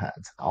the deep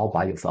end, all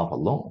by yourself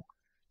alone,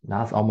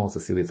 that's almost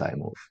a suicide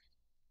move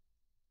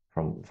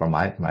from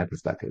my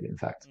perspective, in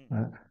fact.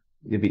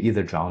 You'd be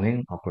either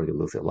drowning, of course you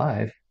lose your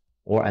life,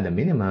 or at the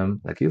minimum,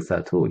 like you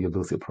said too, you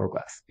lose your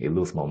progress. You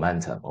lose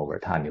momentum over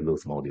time, you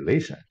lose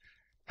motivation.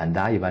 And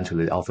that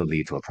eventually also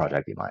lead to a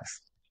project demise.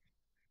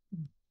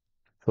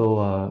 So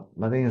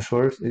I think in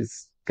short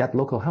is get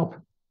local help,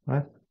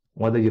 right?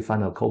 Whether you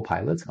find a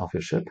co-pilot of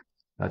your ship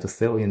to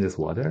sail in this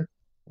water,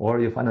 or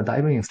you find a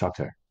diving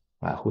instructor,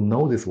 right, who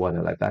know this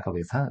water like back of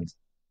his hand,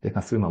 they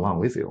can swim along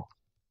with you,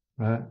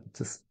 right?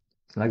 Just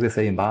like they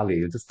say in Bali,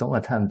 you just don't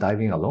attempt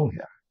diving alone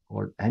here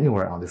or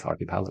anywhere on this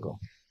archipelago.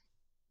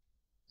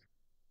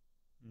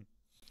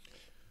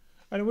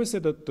 And we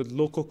said that the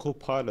local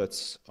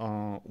co-pilots,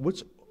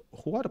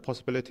 who are the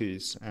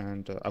possibilities?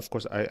 And of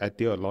course, I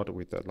deal a lot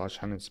with the large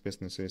Chinese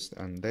businesses,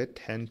 and they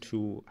tend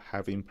to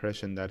have the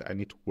impression that I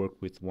need to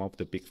work with one of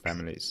the big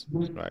families,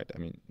 right? I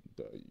mean,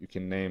 you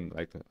can name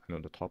like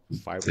the top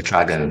five The or 10,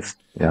 dragons,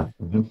 yeah.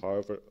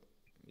 however,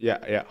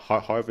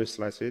 however you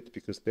slice it,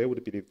 because they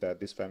would believe that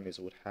these families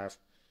would have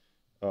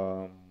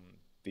um,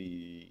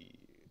 the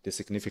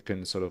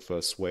significant sort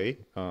of sway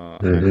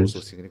and also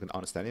significant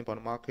understanding about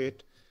the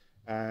market,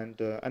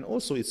 and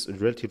also it's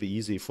relatively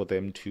easy for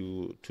them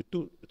to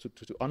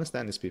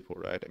understand these people,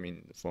 right? I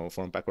mean,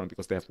 from background,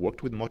 because they have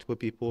worked with multiple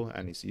people,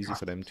 and it's easy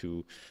for them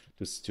to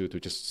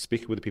just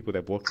speak with the people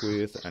they've worked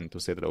with and to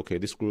say that okay,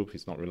 this group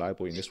is not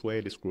reliable in this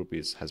way, this group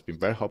has been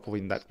very helpful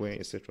in that way,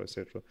 etc.,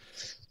 etc.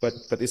 But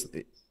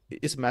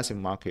it's a massive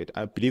market.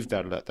 I believe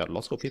that there are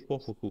lots of people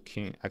who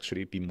can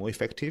actually be more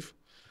effective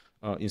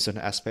in certain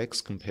aspects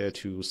compared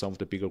to some of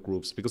the bigger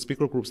groups, because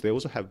bigger groups, they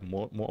also have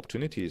more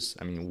opportunities.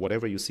 I mean,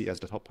 whatever you see as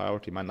the top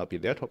priority might not be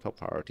their top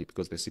priority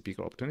because they see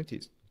bigger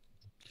opportunities.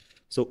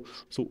 So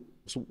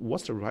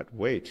what's the right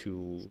way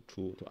to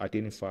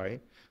identify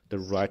the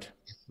right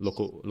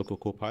local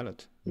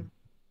co-pilot?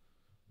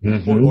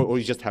 Or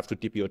you just have to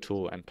dip your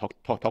toe and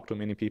talk to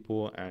many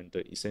people and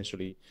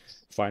essentially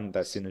find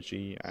that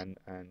synergy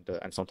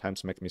and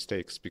sometimes make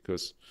mistakes,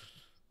 because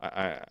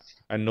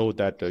I know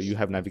that you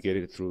have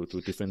navigated through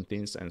different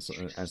things, and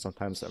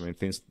sometimes I mean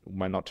things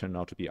might not turn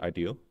out to be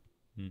ideal.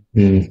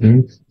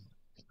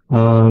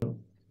 Uh,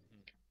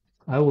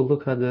 I will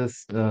look at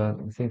this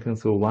thinking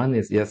through. One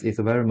is yes, it's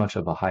very much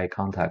of a high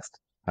context,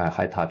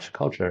 high touch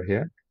culture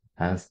here,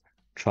 hence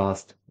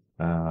trust,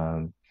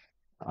 um,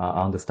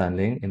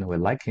 understanding in a way,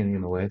 liking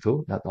in a way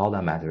too. That all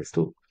that matters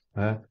too.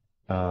 Right?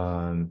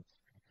 Um,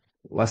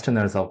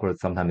 Westerners, of course,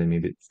 sometimes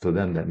maybe to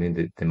them that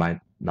mean they might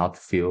not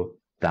feel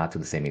that to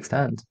the same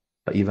extent.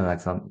 But even like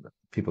some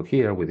people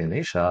here within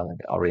Asia, like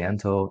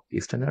Oriental,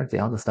 Easterner, they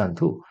understand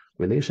too.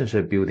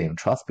 Relationship building,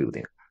 trust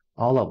building,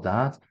 all of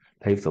that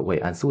paves the way.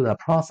 And through that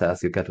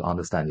process, you get to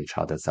understand each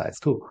other's sides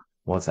too.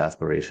 What's the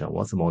aspiration?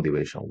 What's the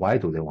motivation? Why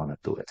do they want to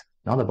do it?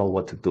 Not about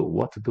what to do.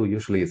 What to do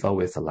usually is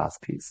always the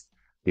last piece.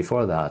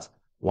 Before that,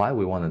 why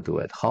we want to do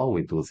it, how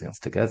we do things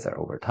together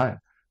over time.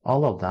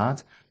 All of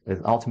that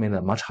is ultimately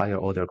a much higher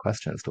order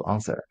questions to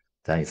answer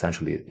than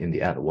essentially in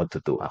the end what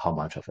to do and how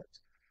much of it.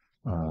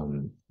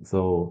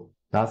 So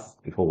that's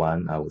for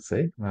one, I would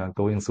say,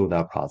 going through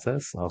that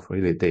process of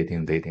really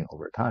dating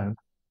over time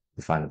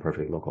to find the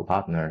perfect local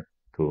partner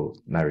to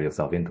marry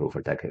yourself into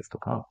for decades to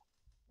come.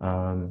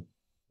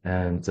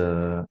 And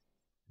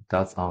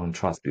that's on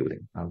trust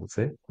building, I would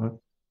say.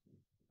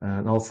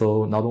 And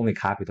also not only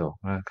capital,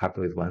 right?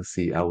 Capital is one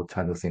C. I would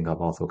try to think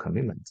of also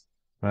commitment,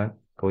 right?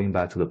 Going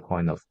back to the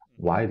point of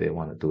why they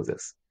want to do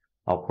this.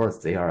 Of course,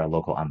 they are a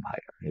local empire.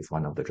 It's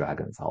one of the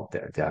dragons out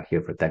there. They are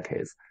here for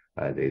decades.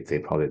 They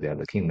probably they are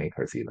the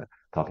kingmakers even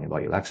talking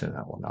about election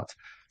and whatnot.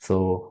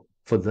 So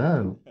for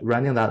them,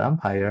 running that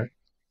empire,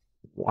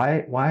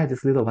 why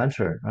this little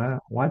venture?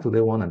 Why do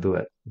they want to do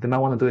it? They might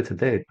want to do it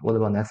today. What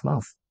about next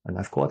month and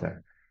next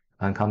quarter?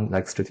 And come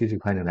like strategic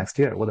planning next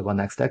year. What about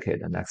next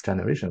decade and next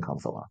generation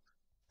comes along?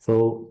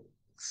 So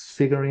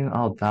figuring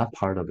out that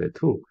part of it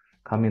too,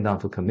 coming down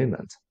to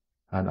commitment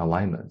and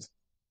alignment,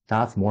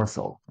 that's more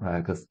so,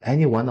 right? Because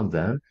any one of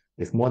them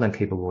is more than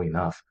capable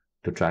enough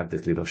to drive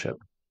this leadership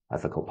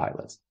as a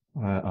co-pilot,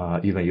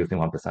 even using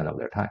 1% of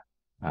their time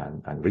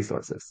and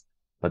resources.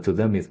 But to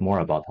them, it's more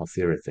about how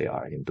serious they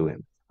are in doing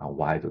it and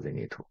why do they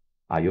need to.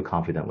 Are you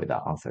confident with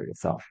that answer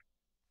yourself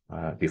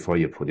before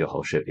you put your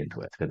whole ship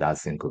into it? Because that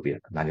thing could be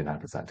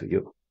 99% to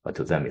you, but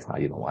to them, it's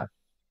not even one.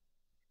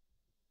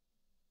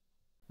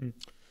 Mm.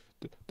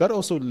 That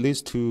also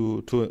leads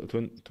to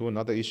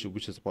another issue,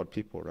 which is about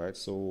people, right?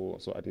 So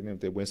at the end of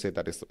the day, when they say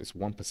that it's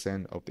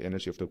 1% of the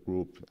energy of the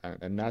group,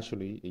 and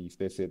naturally, if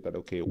they say that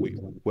okay, we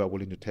are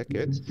willing to take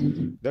it,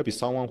 there'll be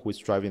someone who is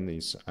driving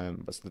this,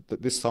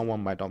 but this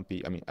someone might not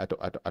be. I mean, at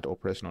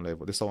operational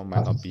level, this someone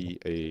might not be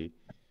a,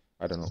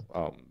 I don't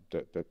know,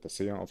 the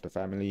CEO of the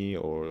family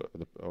or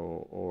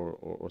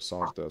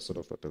some of the sort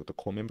of the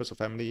core members of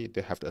family.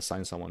 They have to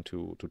assign someone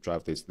to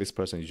drive this. This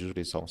person is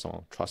usually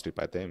someone trusted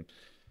by them.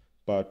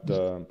 But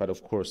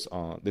of course,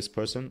 this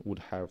person would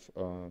have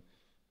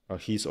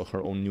his or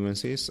her own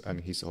nuances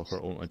and his or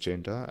her own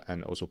agenda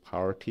and also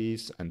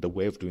priorities and the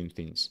way of doing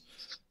things.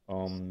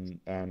 And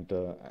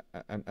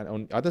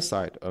on the other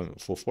side,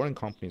 for foreign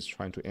companies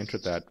trying to enter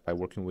that by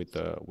working with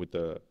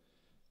the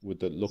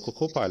local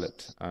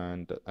co-pilot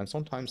and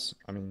sometimes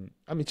I mean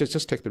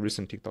just take the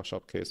recent TikTok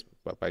Shop case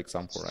by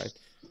example, right?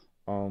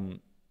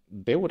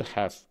 They would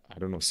have, I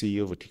don't know,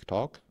 CEO of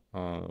TikTok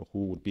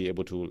who would be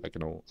able to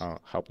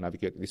help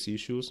navigate these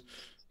issues,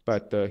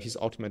 but he's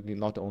ultimately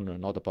not the owner,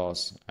 not the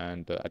boss,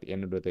 and at the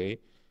end of the day,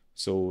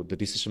 so the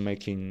decision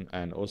making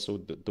and also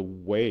the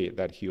way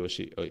that he or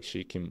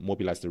she can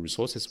mobilize the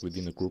resources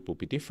within the group will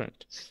be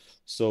different.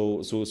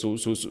 So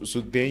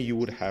then you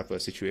would have a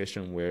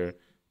situation where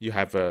you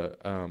have a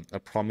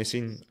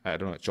promising, I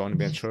don't know, joint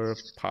venture,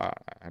 I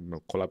don't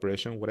know,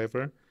 collaboration,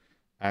 whatever,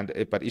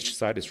 but each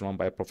side is run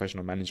by a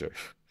professional manager.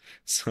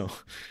 So,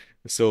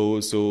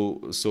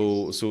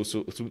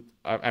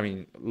 I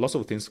mean, lots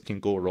of things can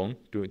go wrong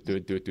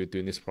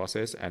during this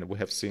process, and we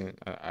have seen,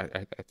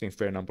 I think,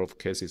 fair number of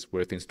cases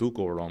where things do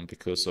go wrong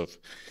because of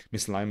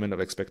misalignment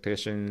of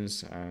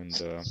expectations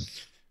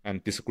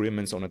and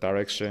disagreements on the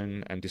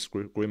direction and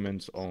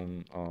disagreements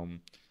on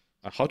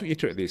how to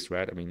iterate this,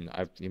 right? I mean,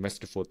 I've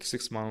invested for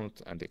 6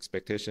 months and the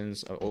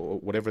expectations or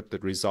whatever the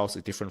results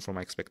is different from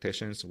my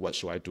expectations. What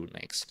should I do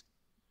next?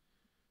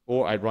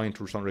 Or I run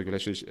into some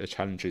regulatory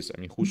challenges. I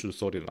mean, who should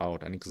sort it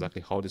out and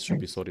exactly how this should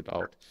be sorted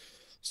out.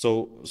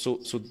 So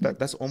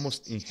that's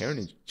almost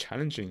inherently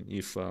challenging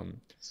if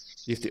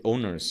the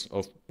owners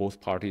of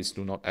both parties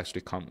do not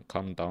actually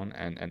come down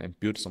and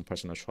build some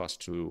personal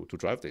trust to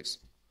drive this.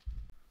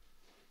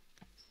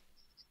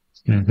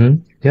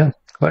 Yeah,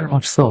 very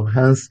much so.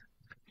 Hence,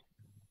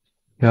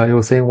 yeah, you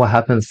were saying what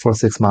happens for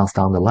 6 months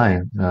down the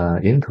line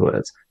into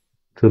it.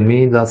 To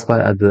me, that's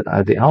why at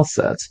the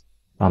outset,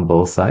 on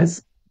both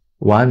sides,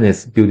 one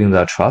is building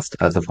that trust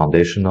as a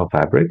foundational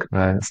fabric,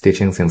 right?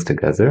 Stitching things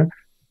together.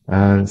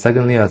 And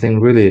secondly, I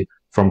think really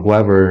from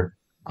whoever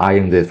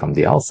eyeing this from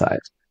the outside,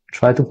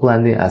 try to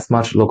blend in as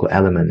much local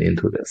element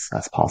into this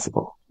as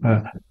possible,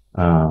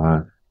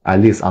 at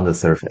least on the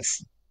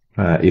surface,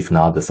 if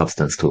not the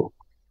substance too.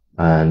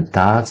 And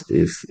that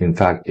is, in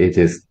fact, it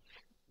is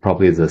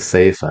probably the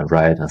safe and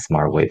right and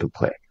smart way to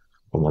play,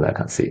 from what I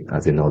can see.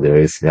 As you know,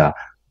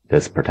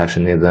 there's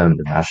protectionism,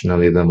 the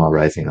nationalism are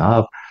rising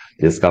up.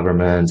 This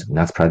government,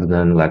 next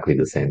president, likely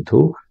the same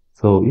too.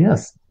 So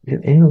yes,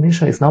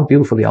 Indonesia is not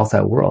built for the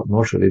outside world,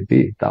 nor should it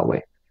be that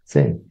way.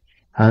 Same.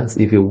 Hence,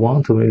 if you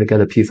want to really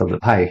get a piece of the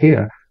pie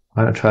here,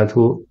 try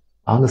to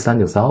understand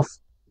yourself,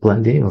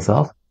 blend in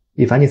yourself.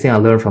 If anything I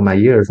learned from my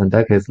years and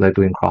decades like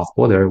doing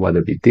cross-border, whether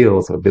it be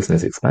deals or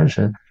business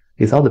expansion,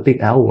 is all the big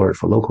L word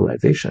for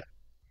localization.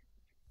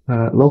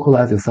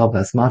 Localize yourself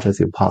as much as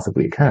you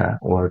possibly can,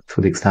 or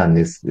to the extent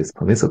is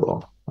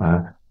permissible.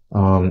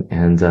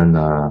 And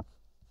then,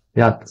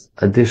 yeah,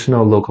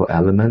 additional local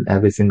element,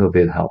 every single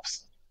bit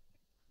helps.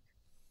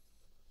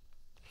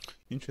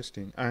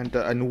 Interesting.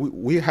 And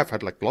we have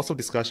had like lots of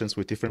discussions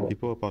with different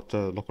people about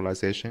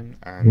localization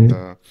and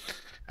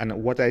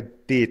what I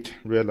did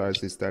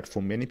realize is that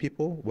for many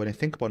people, when they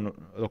think about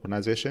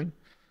localization,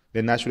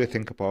 they naturally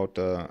think about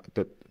the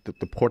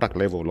product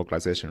level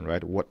localization,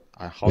 right?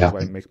 How do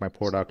I make my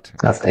product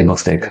That's a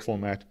mistake. more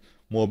format,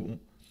 more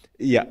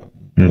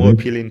more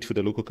appealing to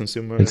the local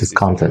consumers, It is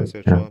content.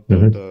 etc. Yeah.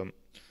 But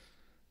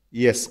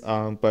yes,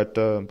 but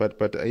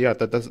yeah,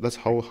 that's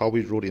how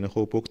we wrote in the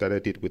whole book that I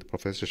did with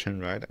Professor Shen,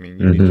 right? I mean,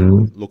 you need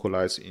to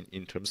localize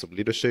in terms of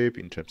leadership,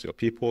 in terms of your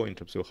people, in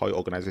terms of how your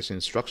organization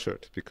is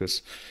structured,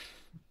 because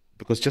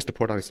just the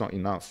product is not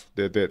enough.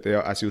 There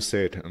are, as you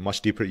said,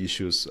 much deeper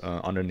issues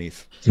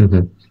underneath.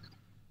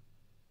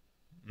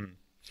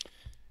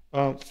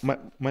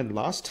 My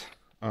last,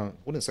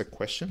 wouldn't say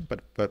question,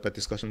 but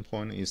discussion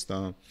point is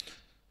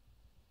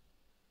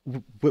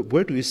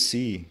where do you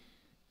see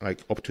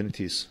like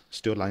opportunities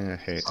still lying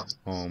ahead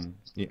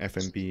in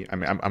F&B? I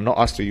mean, I'm not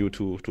asking you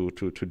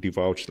to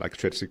divulge like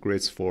trade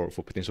secrets for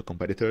potential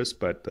competitors,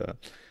 but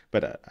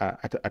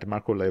at a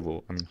macro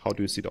level, I mean, how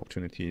do you see the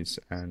opportunities?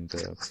 And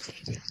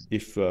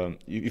if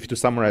to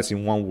summarize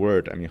in one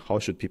word, I mean, how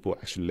should people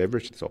actually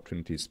leverage these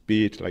opportunities?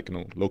 Be it like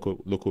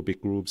local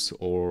big groups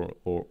or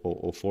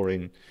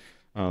foreign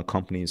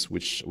companies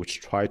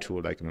which try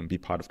to like be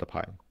part of the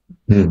pie.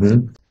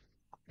 Mm-hmm.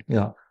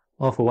 Yeah.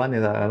 Well, for one,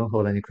 is I don't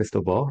hold any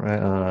crystal ball, right?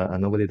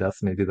 And nobody does.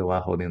 Maybe the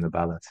one holding the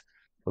ballot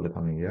for the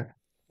coming year.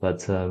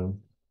 But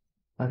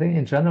I think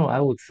in general, I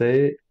would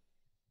say,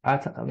 I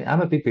mean,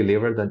 I'm a big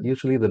believer that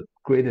usually the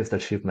greatest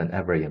achievement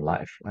ever in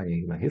life, I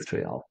mean, in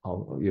history,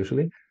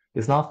 usually,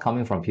 is not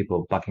coming from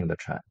people bucking the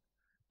trend,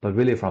 but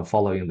really from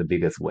following the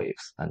biggest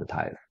waves and the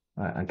tide,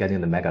 right? And getting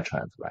the mega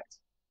trends right.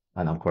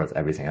 And of course,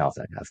 everything else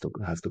that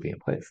has to be in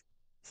place.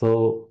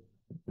 So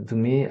to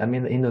me, I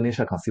mean, the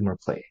Indonesia consumer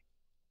play.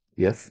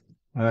 Yes.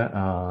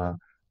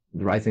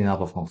 Rising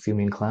up of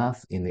consuming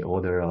class in the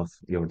order of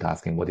you're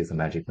asking what is the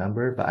magic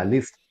number, but at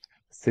least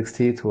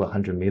 60 to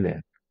 100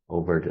 million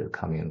over the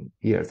coming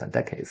years and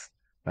decades.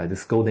 Right?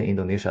 This golden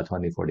Indonesia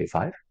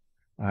 2045,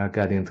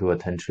 getting to a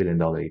 $10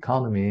 trillion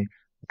economy,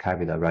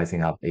 capita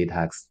rising up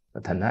 8x,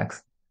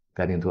 10x,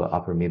 getting to an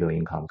upper middle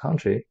income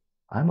country.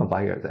 I'm a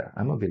buyer there.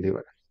 I'm a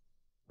believer.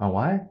 And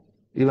why?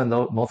 Even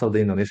though most of the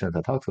Indonesians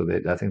I talk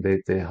to, I think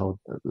they hold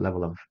a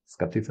level of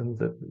skepticism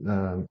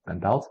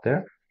and doubt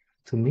there.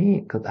 To me,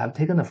 because I've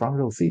taken a front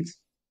row seat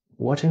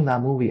watching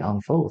that movie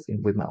unfold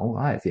with my own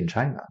eyes in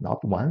China,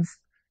 not once,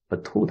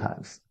 but 2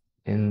 times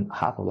in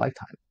half a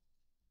lifetime.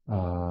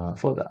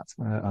 For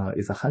that,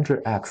 it's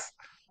 100x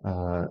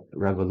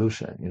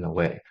revolution in a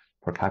way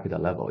per capita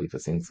level if you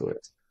think through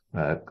it,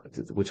 uh,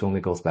 which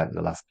only goes back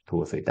the last 2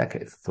 or 3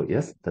 decades. So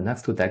yes, the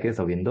next 2 decades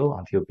of Indo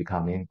until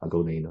becoming a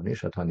golden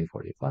Indonesia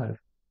 2045,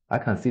 I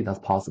can see that's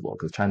possible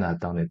because China has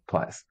done it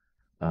twice.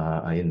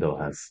 And Indo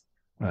has,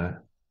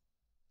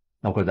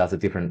 of course, that's a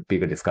different,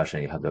 bigger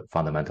discussion. You have the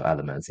fundamental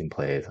elements in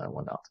place and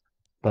whatnot.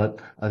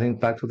 But I think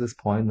back to this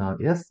point now,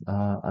 yes,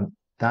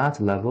 that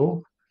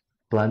level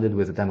blended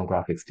with the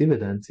demographics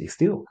dividends is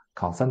still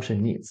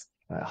consumption needs.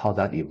 How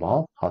that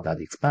evolve, how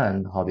that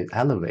expand, how it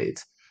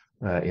elevate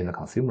in the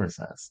consumer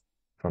sense.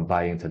 From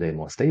buying today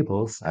more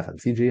staples,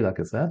 FMCG,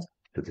 like I said,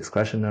 to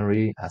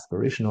discretionary,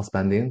 aspirational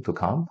spending to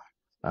come.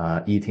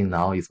 Eating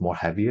now is more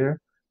heavier,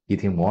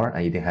 eating more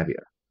and eating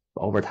heavier.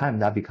 But over time,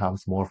 that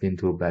becomes morphed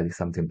into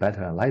something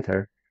better and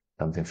lighter,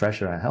 something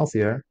fresher and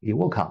healthier. It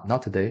will come,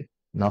 not today,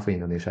 not for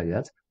Indonesia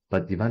yet,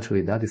 but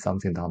eventually that is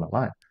something down the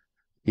line.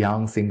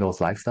 Young singles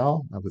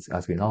lifestyle,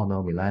 as we all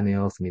know,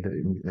 millennials,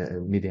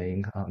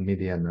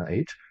 median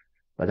age,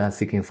 but then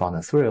seeking fun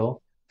and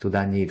thrill to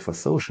that need for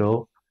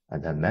social,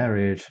 and then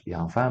marriage,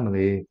 young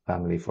family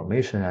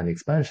formation and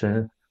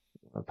expansion,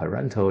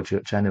 parental,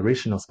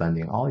 generational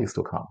spending, all is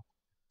to come.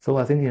 So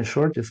I think in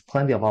short, there's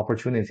plenty of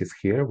opportunities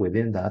here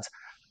within that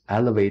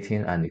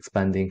elevating and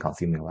expanding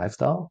consuming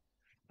lifestyle.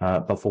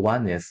 But for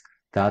one is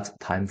that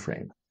time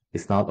frame.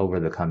 It's not over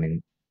the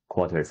coming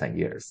quarters and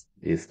years.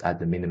 It's at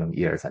the minimum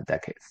years and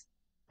decades.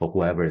 For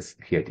whoever is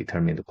here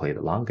determined to play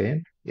the long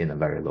game in a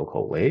very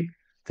local way,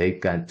 they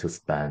get to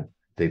spend,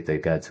 they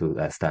get to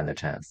stand a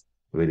chance.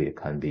 Really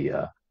can be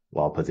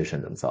well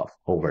positioned themselves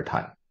over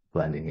time,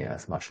 blending in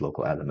as much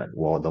local element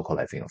or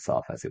localizing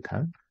yourself as you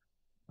can.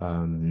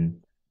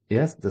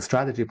 Yes, the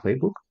strategy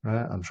playbook,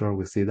 right? I'm sure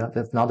we see that.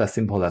 That's not as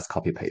simple as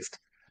copy paste.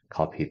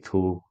 Copy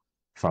tool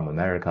from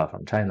America,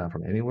 from China,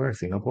 from anywhere,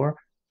 Singapore.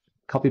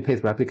 Copy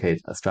paste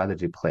replicate a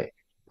strategy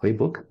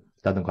playbook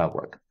doesn't quite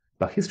work.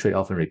 But history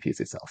often repeats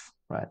itself,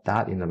 right?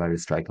 That in a very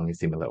strikingly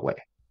similar way.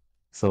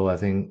 So I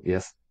think,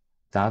 yes,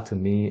 that to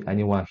me,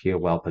 anyone here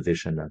well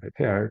positioned and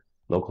prepared,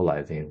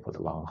 localizing for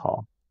the long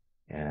haul.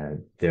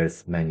 And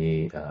there's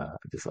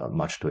there's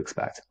much to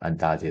expect. And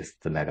that is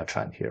the mega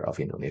trend here of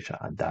Indonesia.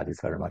 And that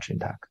is very much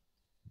intact.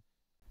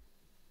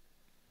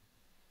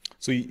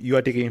 So you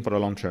are digging in for the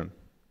long term.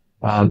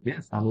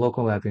 Yes, I'm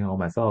localizing all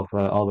myself,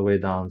 all the way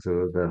down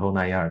to the whole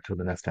 9 yards to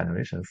the next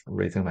generations,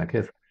 raising my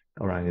kids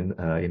around in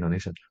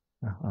Indonesia.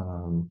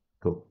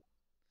 Cool.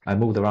 I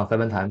moved around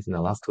 7 times in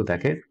the last 2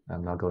 decades.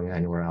 I'm not going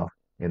anywhere else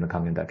in the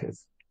coming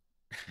decades.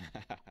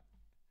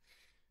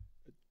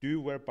 Do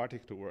you wear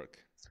batik to work?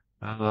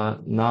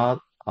 Not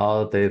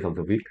all days of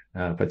the week.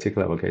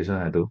 Particular occasion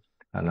I do.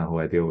 I know who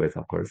I deal with,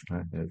 of course,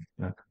 is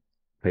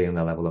paying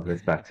the level of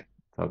respect.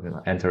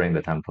 So, entering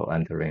the temple,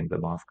 entering the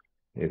mosque,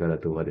 you gotta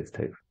do what it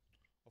takes.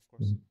 Of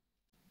course.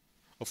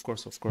 Of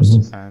course, of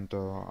course. And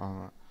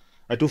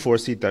I do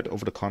foresee that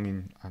over the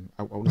coming,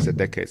 I wouldn't say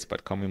decades,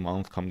 but coming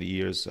months, coming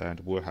years, and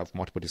we'll have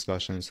multiple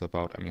discussions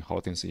about, I mean, how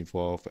things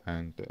evolve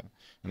and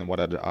what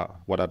are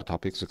the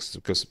topics.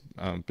 Because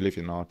believe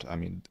it or not, I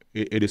mean,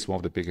 it is one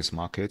of the biggest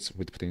markets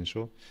with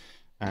potential,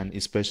 and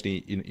especially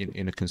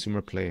in a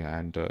consumer play,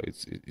 and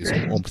it's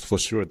almost for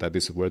sure that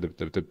this is where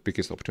the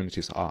biggest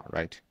opportunities are,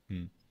 right?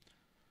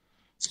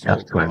 Yeah,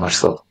 very much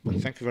so.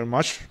 Thank you very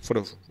much for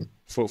the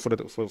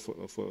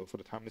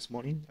time this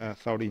morning.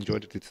 Thoroughly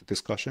enjoyed this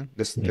discussion.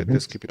 Let's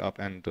keep it up,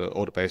 and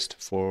all the best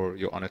for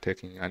your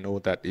undertaking. I know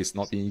that it's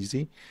not been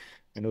easy.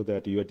 I know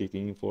that you are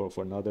digging for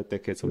another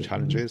decades of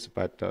challenges,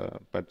 but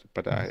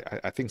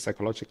I think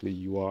psychologically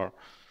you are,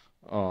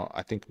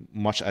 I think,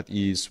 much at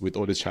ease with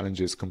all these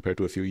challenges compared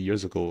to a few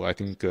years ago. I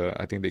think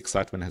the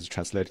excitement has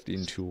translated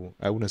into,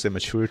 I wouldn't say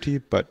maturity,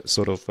 but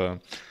sort of the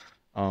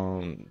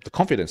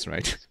confidence,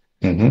 right?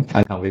 And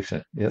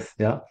conviction. Yes,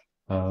 yeah.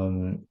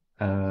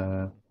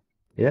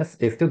 Yes,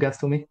 it still gets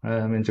to me.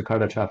 I mean,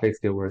 Jakarta traffic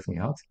still wears me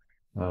out,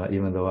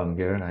 even though I'm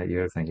here and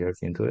years and years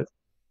into it.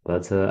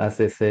 But as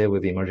they say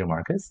with the emerging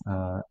markets,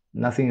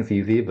 nothing is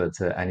easy, but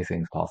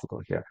anything is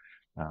possible here.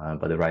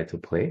 But the right to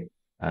play,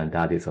 and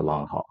that is a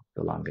long haul,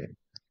 the long game.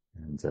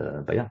 And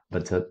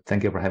but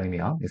thank you for having me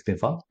on. It's been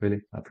fun, really.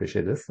 I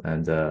appreciate this,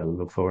 and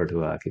look forward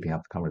to keeping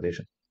up the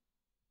conversation.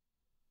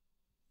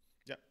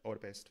 Yeah, all the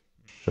best.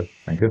 Sure,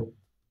 thank you.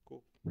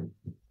 Cool.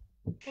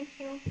 Thank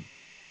you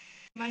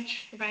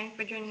much, Ryan,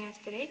 for joining us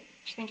today.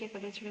 Thank you for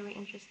this really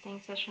interesting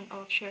session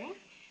of sharing.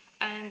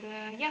 And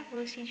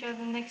we'll see each other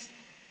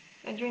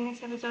during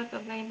next episode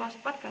of the Impulso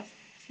Podcast.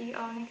 See you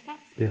all next time.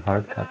 Be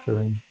hard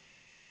capturing.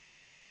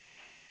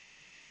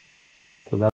 So that